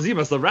was like, oh, Z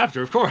must love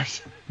Raptor, of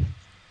course.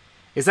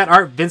 Is that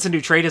art Vincent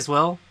Dutrait as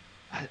well?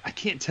 I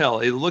can't tell.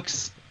 It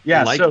looks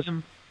like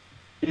him.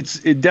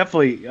 It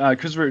definitely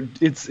because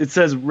it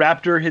says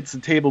Raptor hits the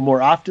table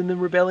more often than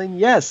Rebellion.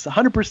 Yes,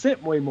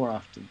 100% way more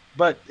often.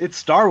 But it's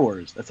Star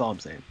Wars. That's all I'm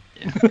saying.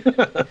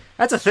 Yeah.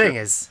 That's the thing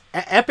is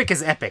epic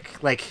is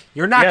epic. Like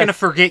you're not gonna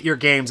forget your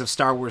games of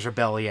Star Wars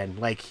Rebellion.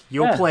 Like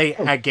you'll play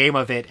a game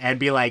of it and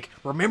be like,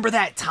 remember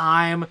that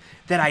time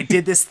that I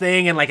did this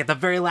thing and like at the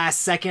very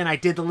last second I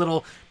did the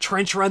little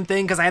trench run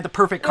thing because I had the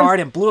perfect card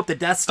and blew up the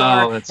Death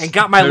Star and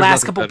got my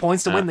last couple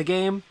points to win the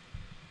game.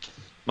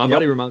 My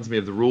buddy reminds me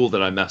of the rule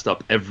that I messed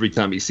up every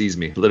time he sees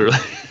me, literally.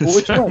 Well,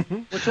 which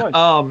one? Which one?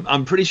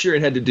 I'm pretty sure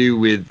it had to do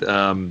with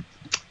the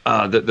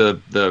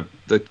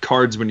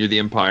cards when you're the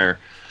Empire.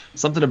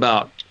 Something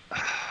about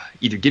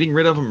either getting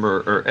rid of them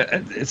or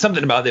it's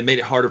something about they made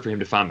it harder for him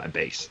to find my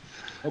base.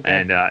 Okay.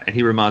 And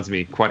he reminds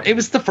me quite. It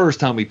was the first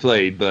time we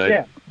played,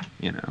 but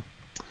you know.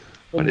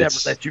 We'll never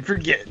let you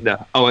forget.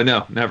 No. Oh, I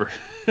know, never.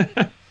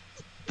 I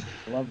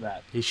love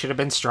that. He should have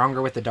been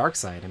stronger with the dark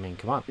side. I mean,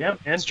 come on. Yeah,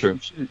 that's true.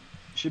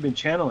 Should have been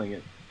channeling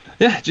it.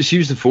 Yeah, just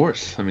use the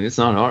Force. I mean, it's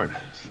not hard.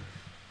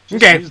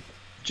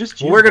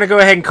 We're gonna go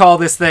ahead and call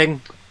this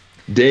thing.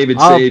 David,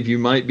 save, you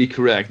might be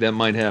correct. That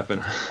might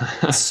happen.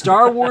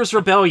 Star Wars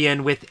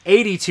Rebellion with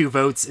 82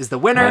 votes is the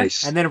winner,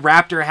 nice. And then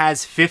Raptor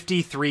has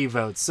 53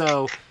 votes.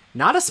 So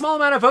not a small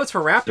amount of votes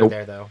for Raptor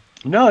there, though.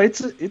 No,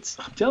 it's.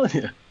 I'm telling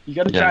you, you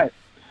got to try it.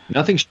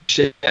 Nothing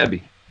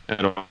shabby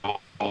at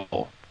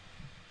all.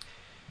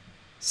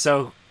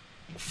 So,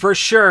 for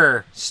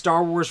sure,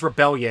 Star Wars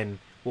Rebellion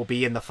will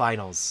be in the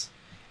finals.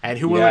 And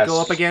who will it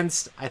go up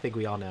against? I think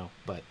we all know,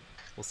 but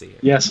we'll see here.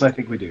 Yes, I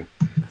think we do.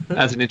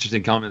 That's an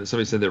interesting comment.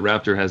 Somebody said that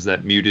Raptor has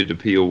that muted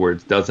appeal where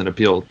it doesn't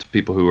appeal to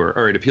people who are,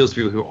 or it appeals to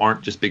people who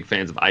aren't just big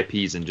fans of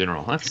IPs in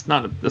general.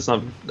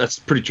 That's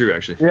pretty true,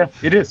 actually. Yeah,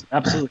 it is.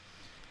 Absolutely.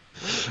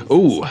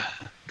 Oh,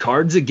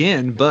 cards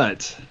again,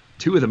 but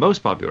two of the most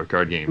popular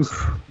card games.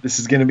 Oof, this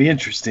is going to be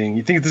interesting.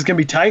 You think this is going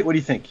to be tight? What do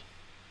you think?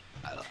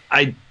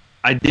 I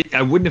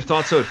wouldn't have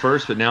thought so at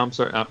first, but now I'm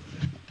sorry.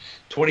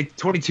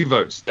 22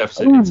 votes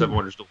deficit in Seven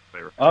Wonders Duel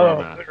favor. Oh,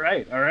 all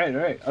right.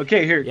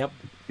 Okay, here. Yep.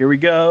 Here we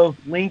go.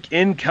 Link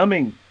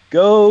incoming.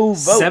 Go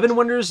vote. Seven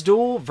Wonders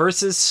Duel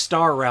versus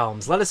Star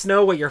Realms. Let us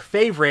know what your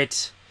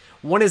favorite.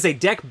 One is a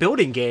deck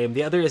building game.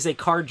 The other is a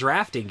card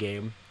drafting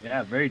game.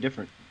 Yeah, very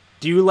different.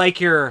 Do you like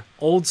your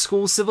old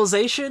school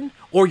civilization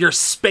or your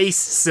space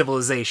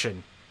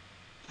civilization?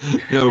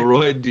 No,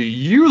 Roy, do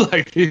you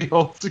like the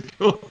old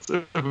school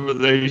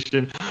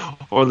civilization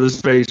or the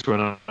space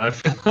one? I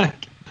feel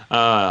like,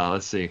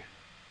 let's see.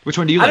 Which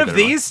one do you like? Out of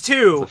these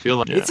two,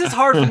 it's just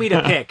hard for me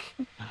to pick.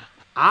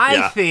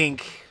 I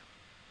think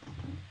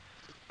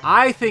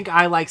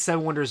I like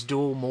Seven Wonders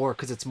Duel more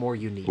because it's more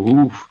unique.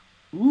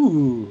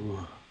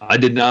 Ooh. I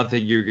did not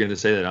think you were going to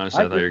say that.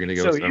 Honestly, I thought you were going to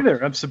go. So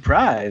either. I'm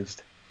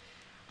surprised.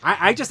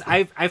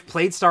 I've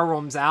played Star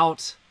Realms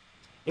out.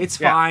 It's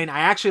fine. I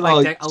actually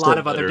like a lot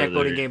of other deck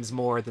building games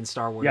more than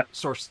Star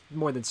Wars.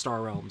 More than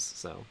Star Realms.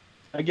 So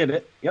I get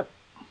it. Yep.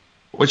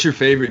 What's your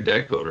favorite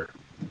deck builder?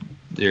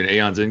 You're an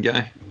Aeon's End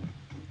guy?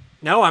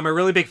 No, I'm a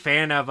really big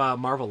fan of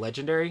Marvel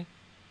Legendary.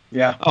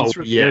 Yeah. Oh,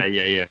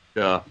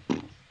 yeah.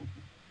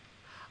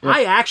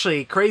 I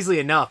actually, crazily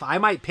enough, I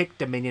might pick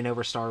Dominion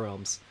over Star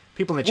Realms.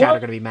 People in the chat are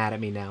going to be mad at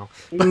me now.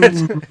 But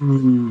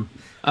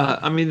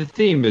I mean, the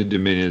theme of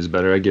Dominion is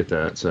better. I get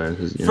that. So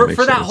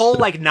for that whole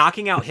like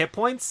knocking out hit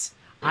points,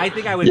 I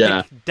think I would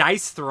pick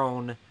Dice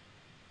Throne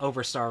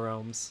over Star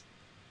Realms.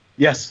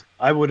 Yes,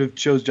 I would have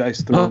chose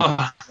Dice Throne.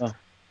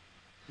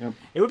 Yep.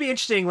 It would be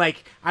interesting.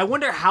 Like, I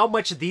wonder how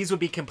much these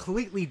would be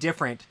completely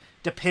different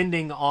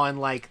depending on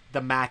like the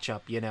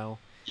matchup. You know,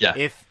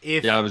 if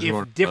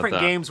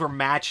different games were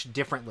matched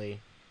differently,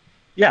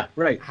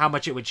 right, how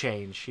much it would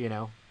change. You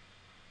know.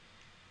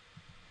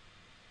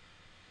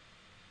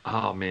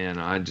 Oh man,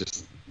 I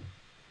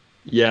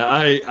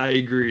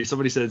agree.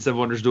 Somebody said Seven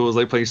Wonders Duel is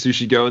like playing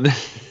Sushi Go, and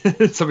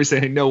then somebody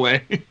saying no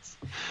way.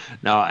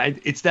 No,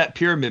 it's that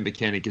pyramid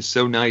mechanic is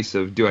so nice.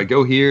 Of do I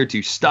go here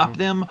to stop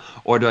them,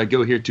 or do I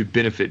go here to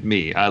benefit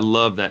me? I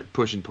love that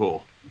push and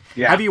pull.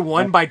 Yeah. Have you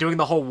won by doing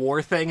the whole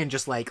war thing and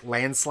just like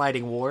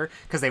landsliding war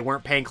because they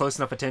weren't paying close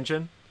enough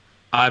attention?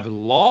 I've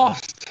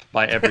lost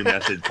by every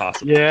method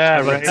possible.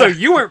 Yeah, right. So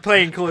you weren't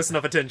paying close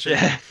enough attention.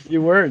 Yeah,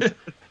 you weren't.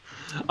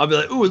 I'll be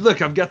like, "Ooh,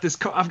 look! I've got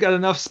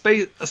enough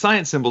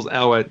science symbols."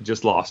 Oh, I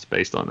just lost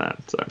based on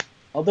that. So,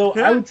 although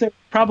I would say it's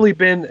probably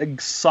been a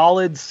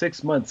solid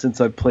 6 months since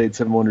I've played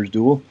Seven Wonders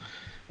Duel,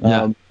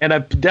 and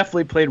I've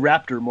definitely played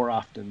Raptor more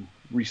often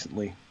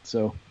recently.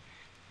 So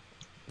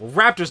Well,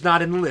 Raptor's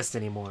not in the list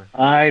anymore.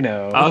 I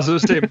know. I was going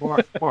to say,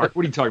 Mark, what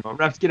are you talking about?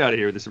 Raps, get out of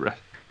here with this rap.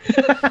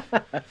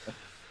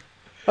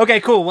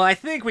 Okay, cool. Well, I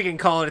think we can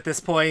call it at this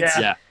point.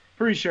 Yeah.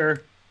 Pretty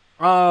sure.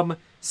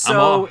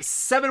 So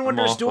Seven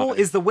Wonders off Duel on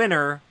it. is the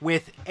winner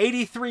with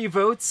 83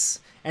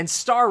 votes, and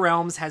Star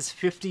Realms has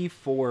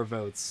 54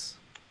 votes.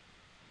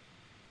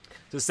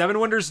 So Seven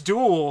Wonders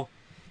Duel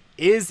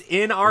is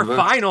in our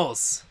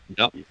finals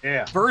Yep.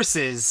 Yeah.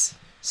 versus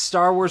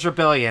Star Wars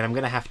Rebellion. I'm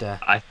gonna have to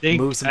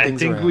move some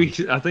things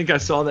around. I think I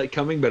saw that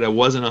coming, but I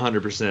wasn't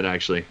 100%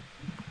 actually.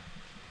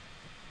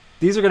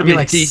 These are gonna be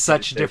like it's easy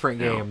such to different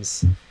pick now.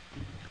 games.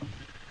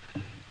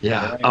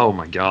 Yeah. Oh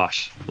my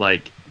gosh.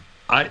 Like,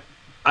 I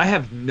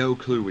have no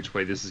clue which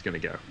way this is going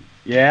to go.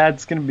 Yeah,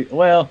 it's gonna be.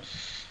 Well,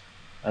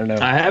 I don't know.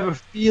 I have a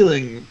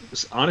feeling.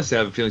 Honestly, I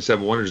have a feeling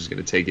Seven Wonders is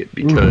going to take it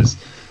because,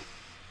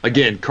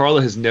 again,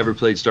 Carla has never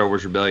played Star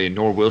Wars Rebellion,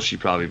 nor will she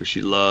probably, but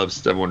she loves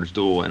Seven Wonders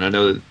Duel, and I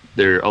know that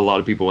there are a lot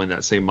of people in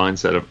that same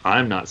mindset of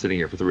I'm not sitting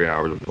here for 3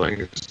 hours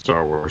playing a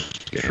Star Wars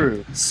game.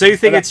 True. So you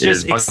think But it's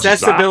just as much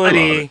as I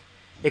love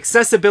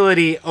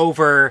accessibility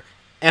over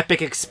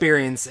epic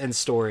experience and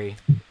story?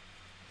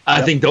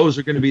 I think those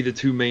are going to be the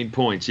two main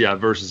points,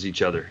 versus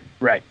each other.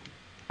 Right.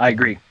 I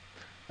agree.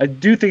 I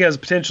do think it has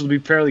potential to be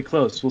fairly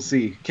close. We'll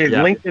see. Okay, the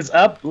Yeah. link is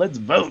up. Let's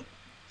vote.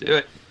 Do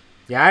it.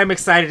 Yeah, I'm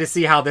excited to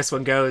see how this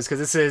one goes because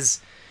this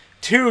is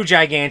two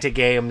gigantic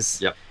games.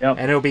 Yep. Yep.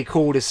 And it'll be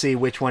cool to see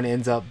which one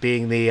ends up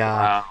being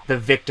the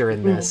victor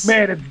in this.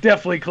 Man, it's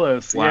definitely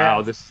close. Wow,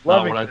 Yeah. this is not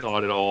Loving what I this.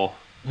 thought at all.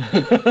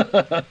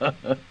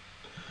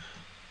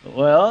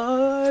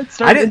 Well, it's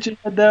starting to inch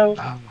ahead, though.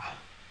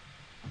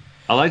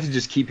 I like to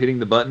just keep hitting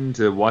the button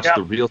to watch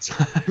the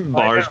real-time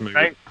bars move.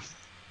 Right?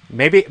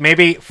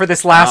 Maybe for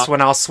this last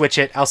one I'll switch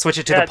it. I'll switch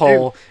it to Yeah, the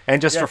poll dude.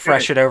 and just Yeah,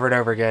 refresh good. it over and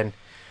over again.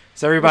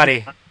 So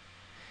everybody,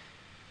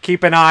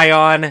 keep an eye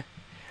on.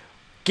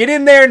 Get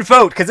in there and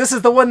vote because this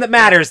is the one that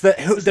matters. Who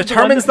This is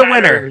determines the the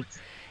one that winner. matters.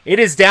 It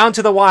is down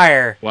to the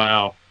wire.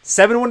 Wow.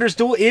 Seven Wonders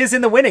Duel is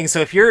in the winning, so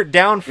if you're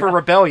down for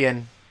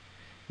Rebellion,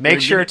 make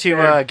Gotta sure get in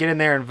there. to get in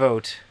there and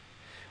vote.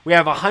 We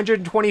have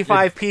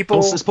 125 people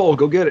Post this poll.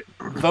 Go get it.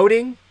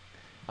 voting,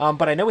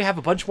 but I know we have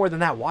a bunch more than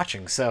that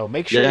watching, so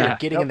make sure Yeah. you're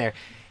getting in there.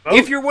 Vote,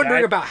 If you're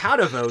wondering guys. about how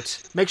to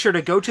vote, make sure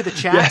to go to the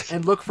chat Yes.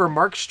 and look for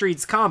Mark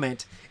Street's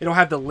comment. It'll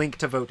have the link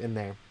to vote in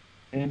there.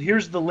 And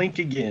here's the link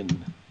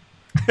again.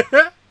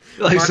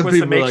 Like Mark some wants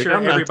to people make are like, sure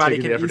I'm not everybody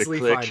taking can the effort to easily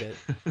click.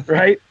 find it.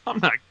 Right?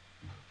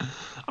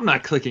 I'm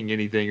not clicking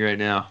anything right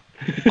now.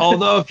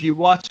 Although if you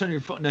watch on your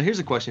phone, now here's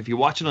a question: if you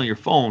watch it on your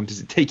phone, does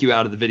it take you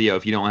out of the video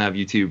if you don't have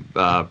YouTube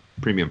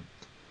Premium,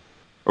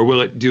 or will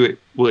it do it?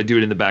 Will it do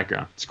it in the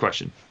background? It's a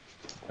question.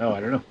 Oh, I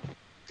don't know.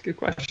 It's a good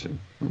question.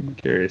 I'm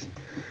curious.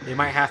 You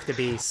might have to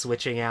be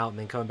switching out and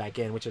then coming back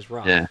in, which is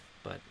rough. Yeah.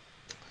 But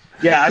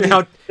Yeah, I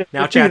mean,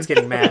 now chat's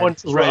getting mad.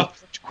 One's right,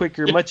 rough. much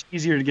quicker, much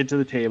easier to get to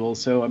the table.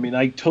 So I mean,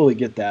 I totally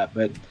get that.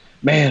 But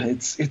man,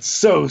 it's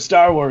so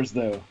Star Wars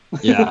though.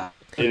 Yeah,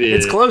 it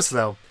is. It's close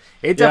though.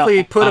 It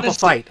definitely put up a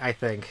Honestly- fight, I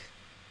think.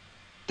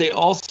 They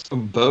also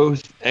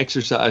both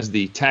exercise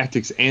the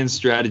tactics and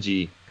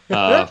strategy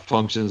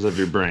functions of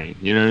your brain.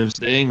 You know what I'm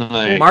saying?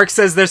 Like, Mark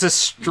says there's a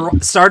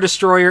Star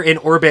Destroyer in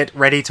orbit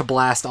ready to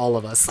blast all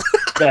of us.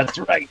 That's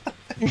right.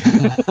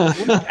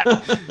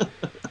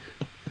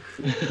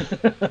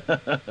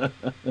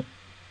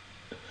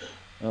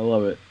 I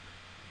love it.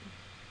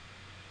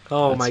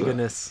 Oh That's my right.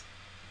 goodness.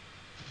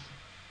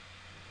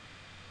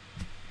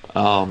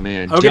 oh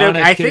man. Okay, John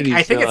F. I Kennedy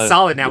think it's said-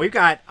 solid now. We've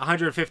got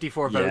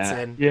 154 votes Yeah.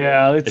 in.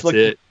 Yeah, it's That's looking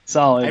it.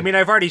 solid. I mean,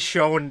 I've already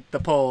shown the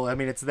poll. I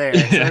mean, it's there,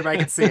 so everybody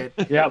can see it.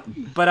 yep.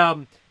 But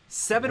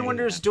Seven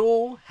Wonders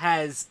Duel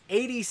has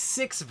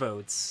 86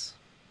 votes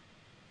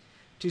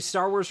to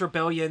Star Wars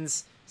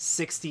Rebellion's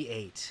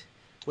 68,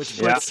 which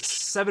puts Yeah.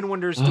 Seven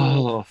Wonders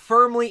Duel Oh.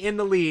 firmly in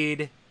the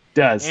lead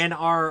Does. and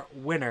our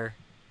winner.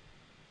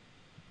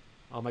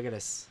 Oh my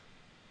goodness!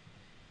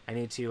 I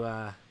need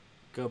to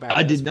go back.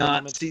 I to this did for a not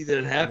moment. see that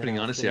And happening. then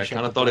I'll Honestly, I finish up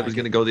kind of the thought it was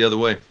going bracket. to go the other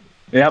way.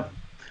 Yep.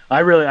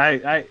 I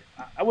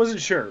wasn't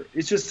sure.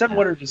 It's just Seven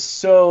Wonders is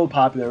so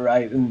popular,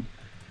 right? And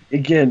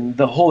again,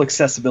 the whole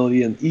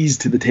accessibility and ease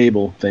to the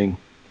table thing.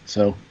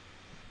 So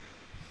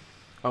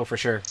Oh, for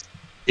sure.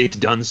 It's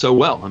done so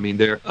well. I mean,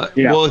 Yeah.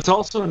 well, it's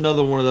also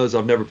another one of those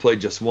I've never played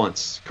just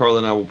once. Carla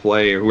and I will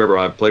play, or whoever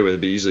I play with,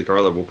 but usually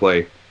Carla will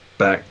play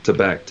back to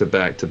back to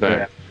back to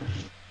back.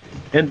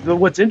 And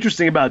what's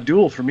interesting about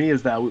Duel for me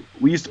is that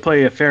we used to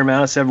play a fair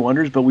amount of Seven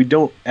Wonders, but we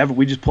don't ever.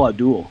 We just pull out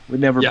Duel. We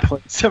never Yeah.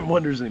 play Seven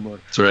Wonders anymore.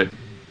 That's right.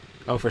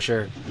 Oh, for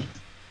sure.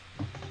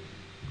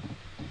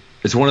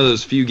 It's one of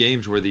those few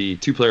games where the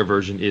two-player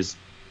version is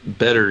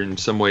better in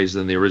some ways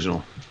than the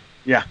original.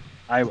 Yeah,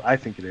 I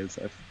think it is.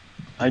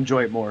 I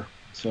enjoy it more.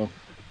 So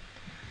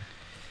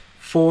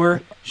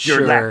For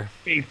sure.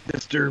 faith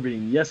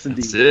disturbing. Yes,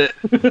 indeed. That's it.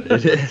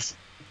 It is.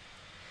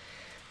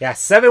 Yeah,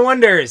 Seven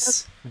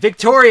Wonders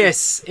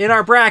victorious in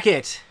our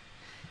bracket.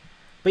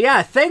 But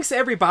yeah, thanks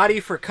everybody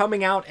for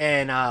coming out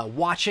and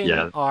watching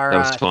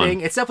our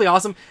thing. It's definitely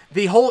awesome.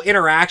 The whole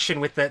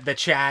interaction with the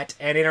chat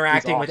and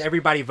interacting with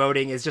everybody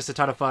voting is just a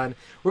ton of fun.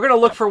 We're gonna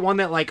look for one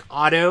that like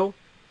auto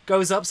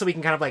goes up so we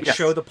can kind of like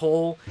show the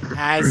poll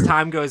as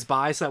time goes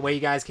by, so that way you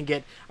guys can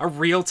get a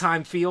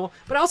real-time feel.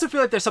 But I also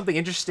feel like there's something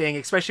interesting,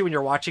 especially when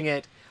you're watching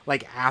it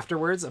like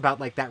afterwards, about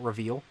like that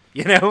reveal.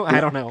 You know, I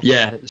don't know.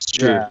 Yeah, it's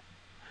true. Yeah.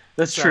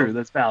 That's true.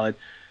 That's valid.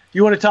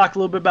 You want to talk a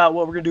little bit about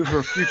what we're gonna do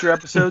for future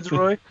episodes,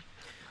 Roy?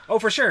 Oh,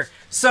 for sure.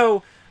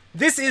 So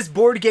this is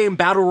Board Game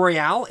Battle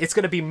Royale. It's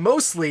going to be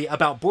mostly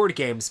about board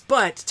games,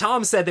 but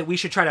Tom said that we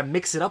should try to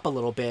mix it up a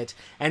little bit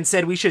and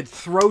said we should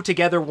throw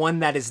together one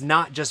that is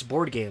not just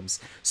board games.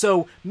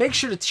 So make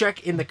sure to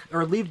check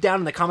or leave down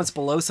in the comments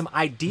below some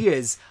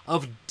ideas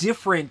of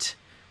different,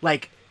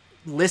 like,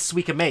 lists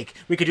we can make.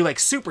 We could do like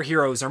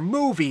superheroes or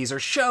movies or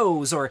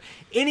shows or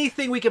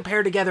anything we can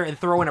pair together and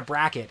throw in a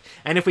bracket.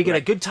 And if we get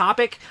a good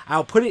topic,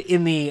 I'll put it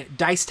in the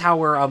Dice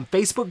Tower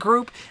Facebook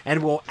group,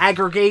 and we'll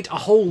aggregate a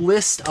whole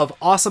list of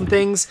awesome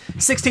things,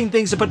 16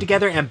 things to put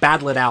together and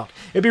battle it out.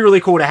 It'd be really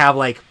cool to have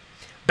like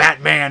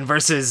Batman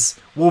versus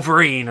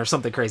Wolverine or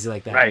something crazy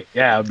like that. Right.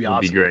 Yeah, it'd be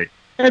awesome. It'd be great.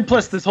 And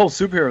plus this whole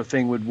superhero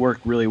thing would work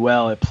really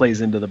well. It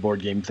plays into the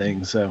board game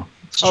thing, so.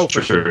 Oh,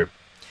 for sure.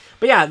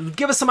 But yeah,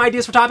 give us some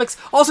ideas for topics.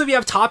 Also, if you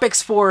have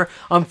topics for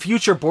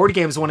future board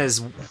games one as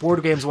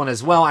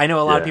well. I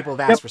know a lot of people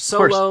have asked for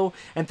solo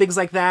and things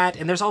like that,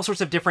 and there's all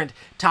sorts of different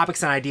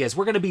topics and ideas.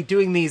 We're going to be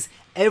doing these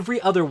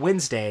every other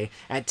Wednesday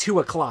at 2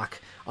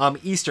 o'clock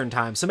Eastern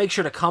time. So make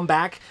sure to come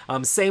back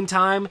same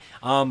time.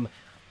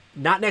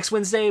 Not next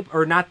Wednesday,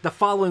 or not the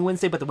following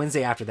Wednesday, but the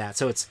Wednesday after that.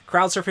 So it's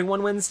crowd surfing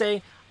one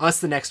Wednesday,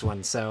 us the next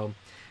one. So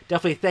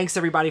definitely thanks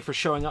everybody for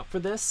showing up for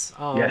this.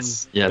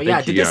 Yes. Yeah,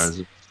 thank you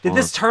guys. Did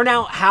this turn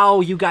out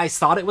how you guys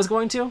thought it was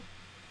going to?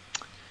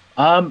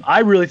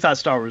 I really thought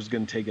Star Wars was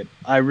going to take it.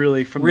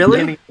 From the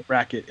beginning of the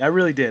bracket. I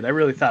really did. I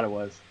really thought it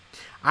was.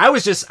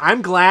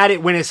 I'm glad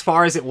it went as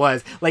far as it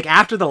was. Like,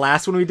 after the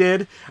last one we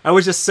did, I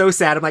was just so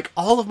sad. I'm like,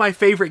 all of my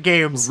favorite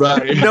games,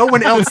 no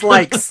one else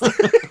likes.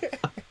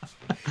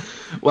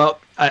 Well,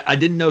 I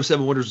didn't know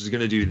Seven Wonders was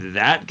going to do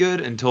that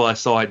good until I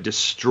saw it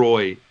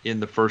destroy in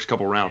the first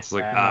couple rounds. It's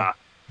like,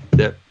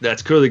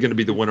 that's clearly going to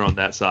be the winner on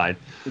that side.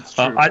 It's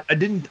true. I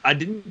didn't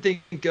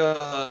think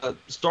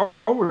Star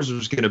Wars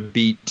was going to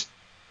beat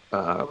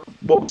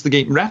what was the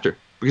game Raptor,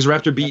 because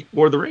Raptor beat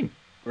War of the Ring.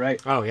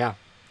 Right. Oh yeah.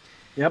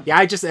 Yep. Yeah,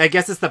 I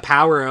guess it's the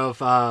power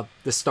of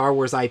the Star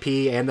Wars IP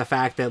and the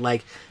fact that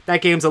like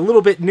that game's a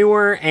little bit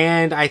newer,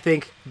 and I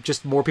think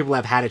just more people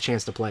have had a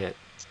chance to play it.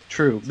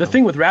 True. The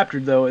thing with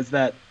Raptor, though, is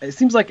that it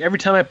seems like every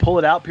time I pull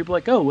it out, people are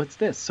like, oh, what's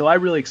this? So I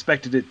really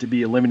expected it to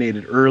be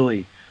eliminated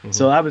early. Mm-hmm.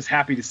 So I was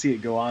happy to see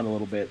it go on a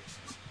little bit.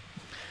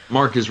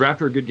 Mark, is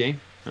Raptor a good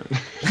game?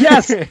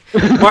 Yes!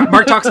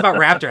 Mark talks about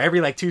Raptor every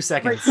like 2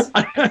 seconds.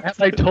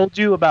 Have I told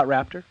you about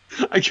Raptor?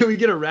 Can we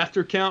get a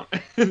Raptor count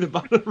in the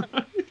bottom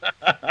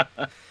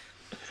right?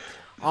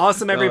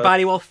 Awesome,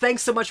 everybody. Well,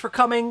 thanks so much for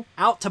coming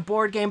out to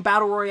Board Game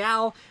Battle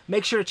Royale.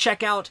 Make sure to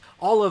check out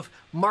all of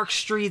Mark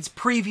Streed's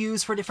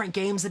previews for different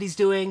games that he's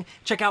doing.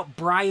 Check out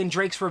Bryan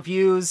Drake's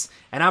reviews.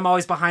 And I'm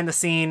always behind the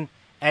scene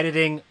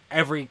editing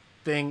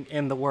everything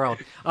in the world.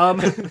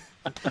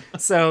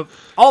 So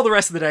all the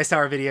rest of the Dice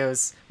Tower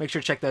videos, make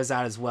sure to check those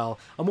out as well.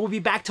 We'll be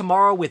back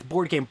tomorrow with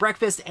Board Game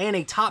Breakfast and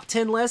a top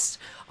 10 list.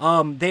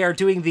 They are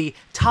doing the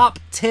top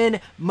 10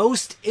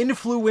 most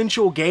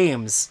influential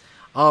games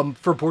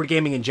for board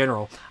gaming in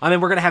general.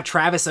 And we're going to have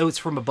Travis Oates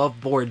from Above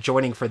Board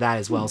joining for that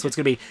as well. So it's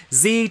going to be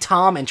Z,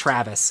 Tom, and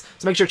Travis.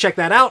 So make sure to check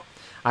that out.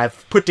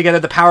 I've put together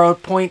the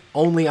PowerPoint.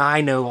 Only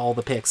I know all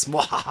the picks.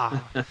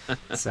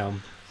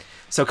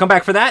 So come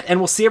back for that, and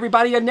we'll see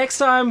everybody next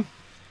time.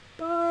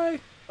 Bye.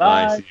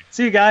 Bye.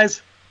 See you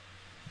guys.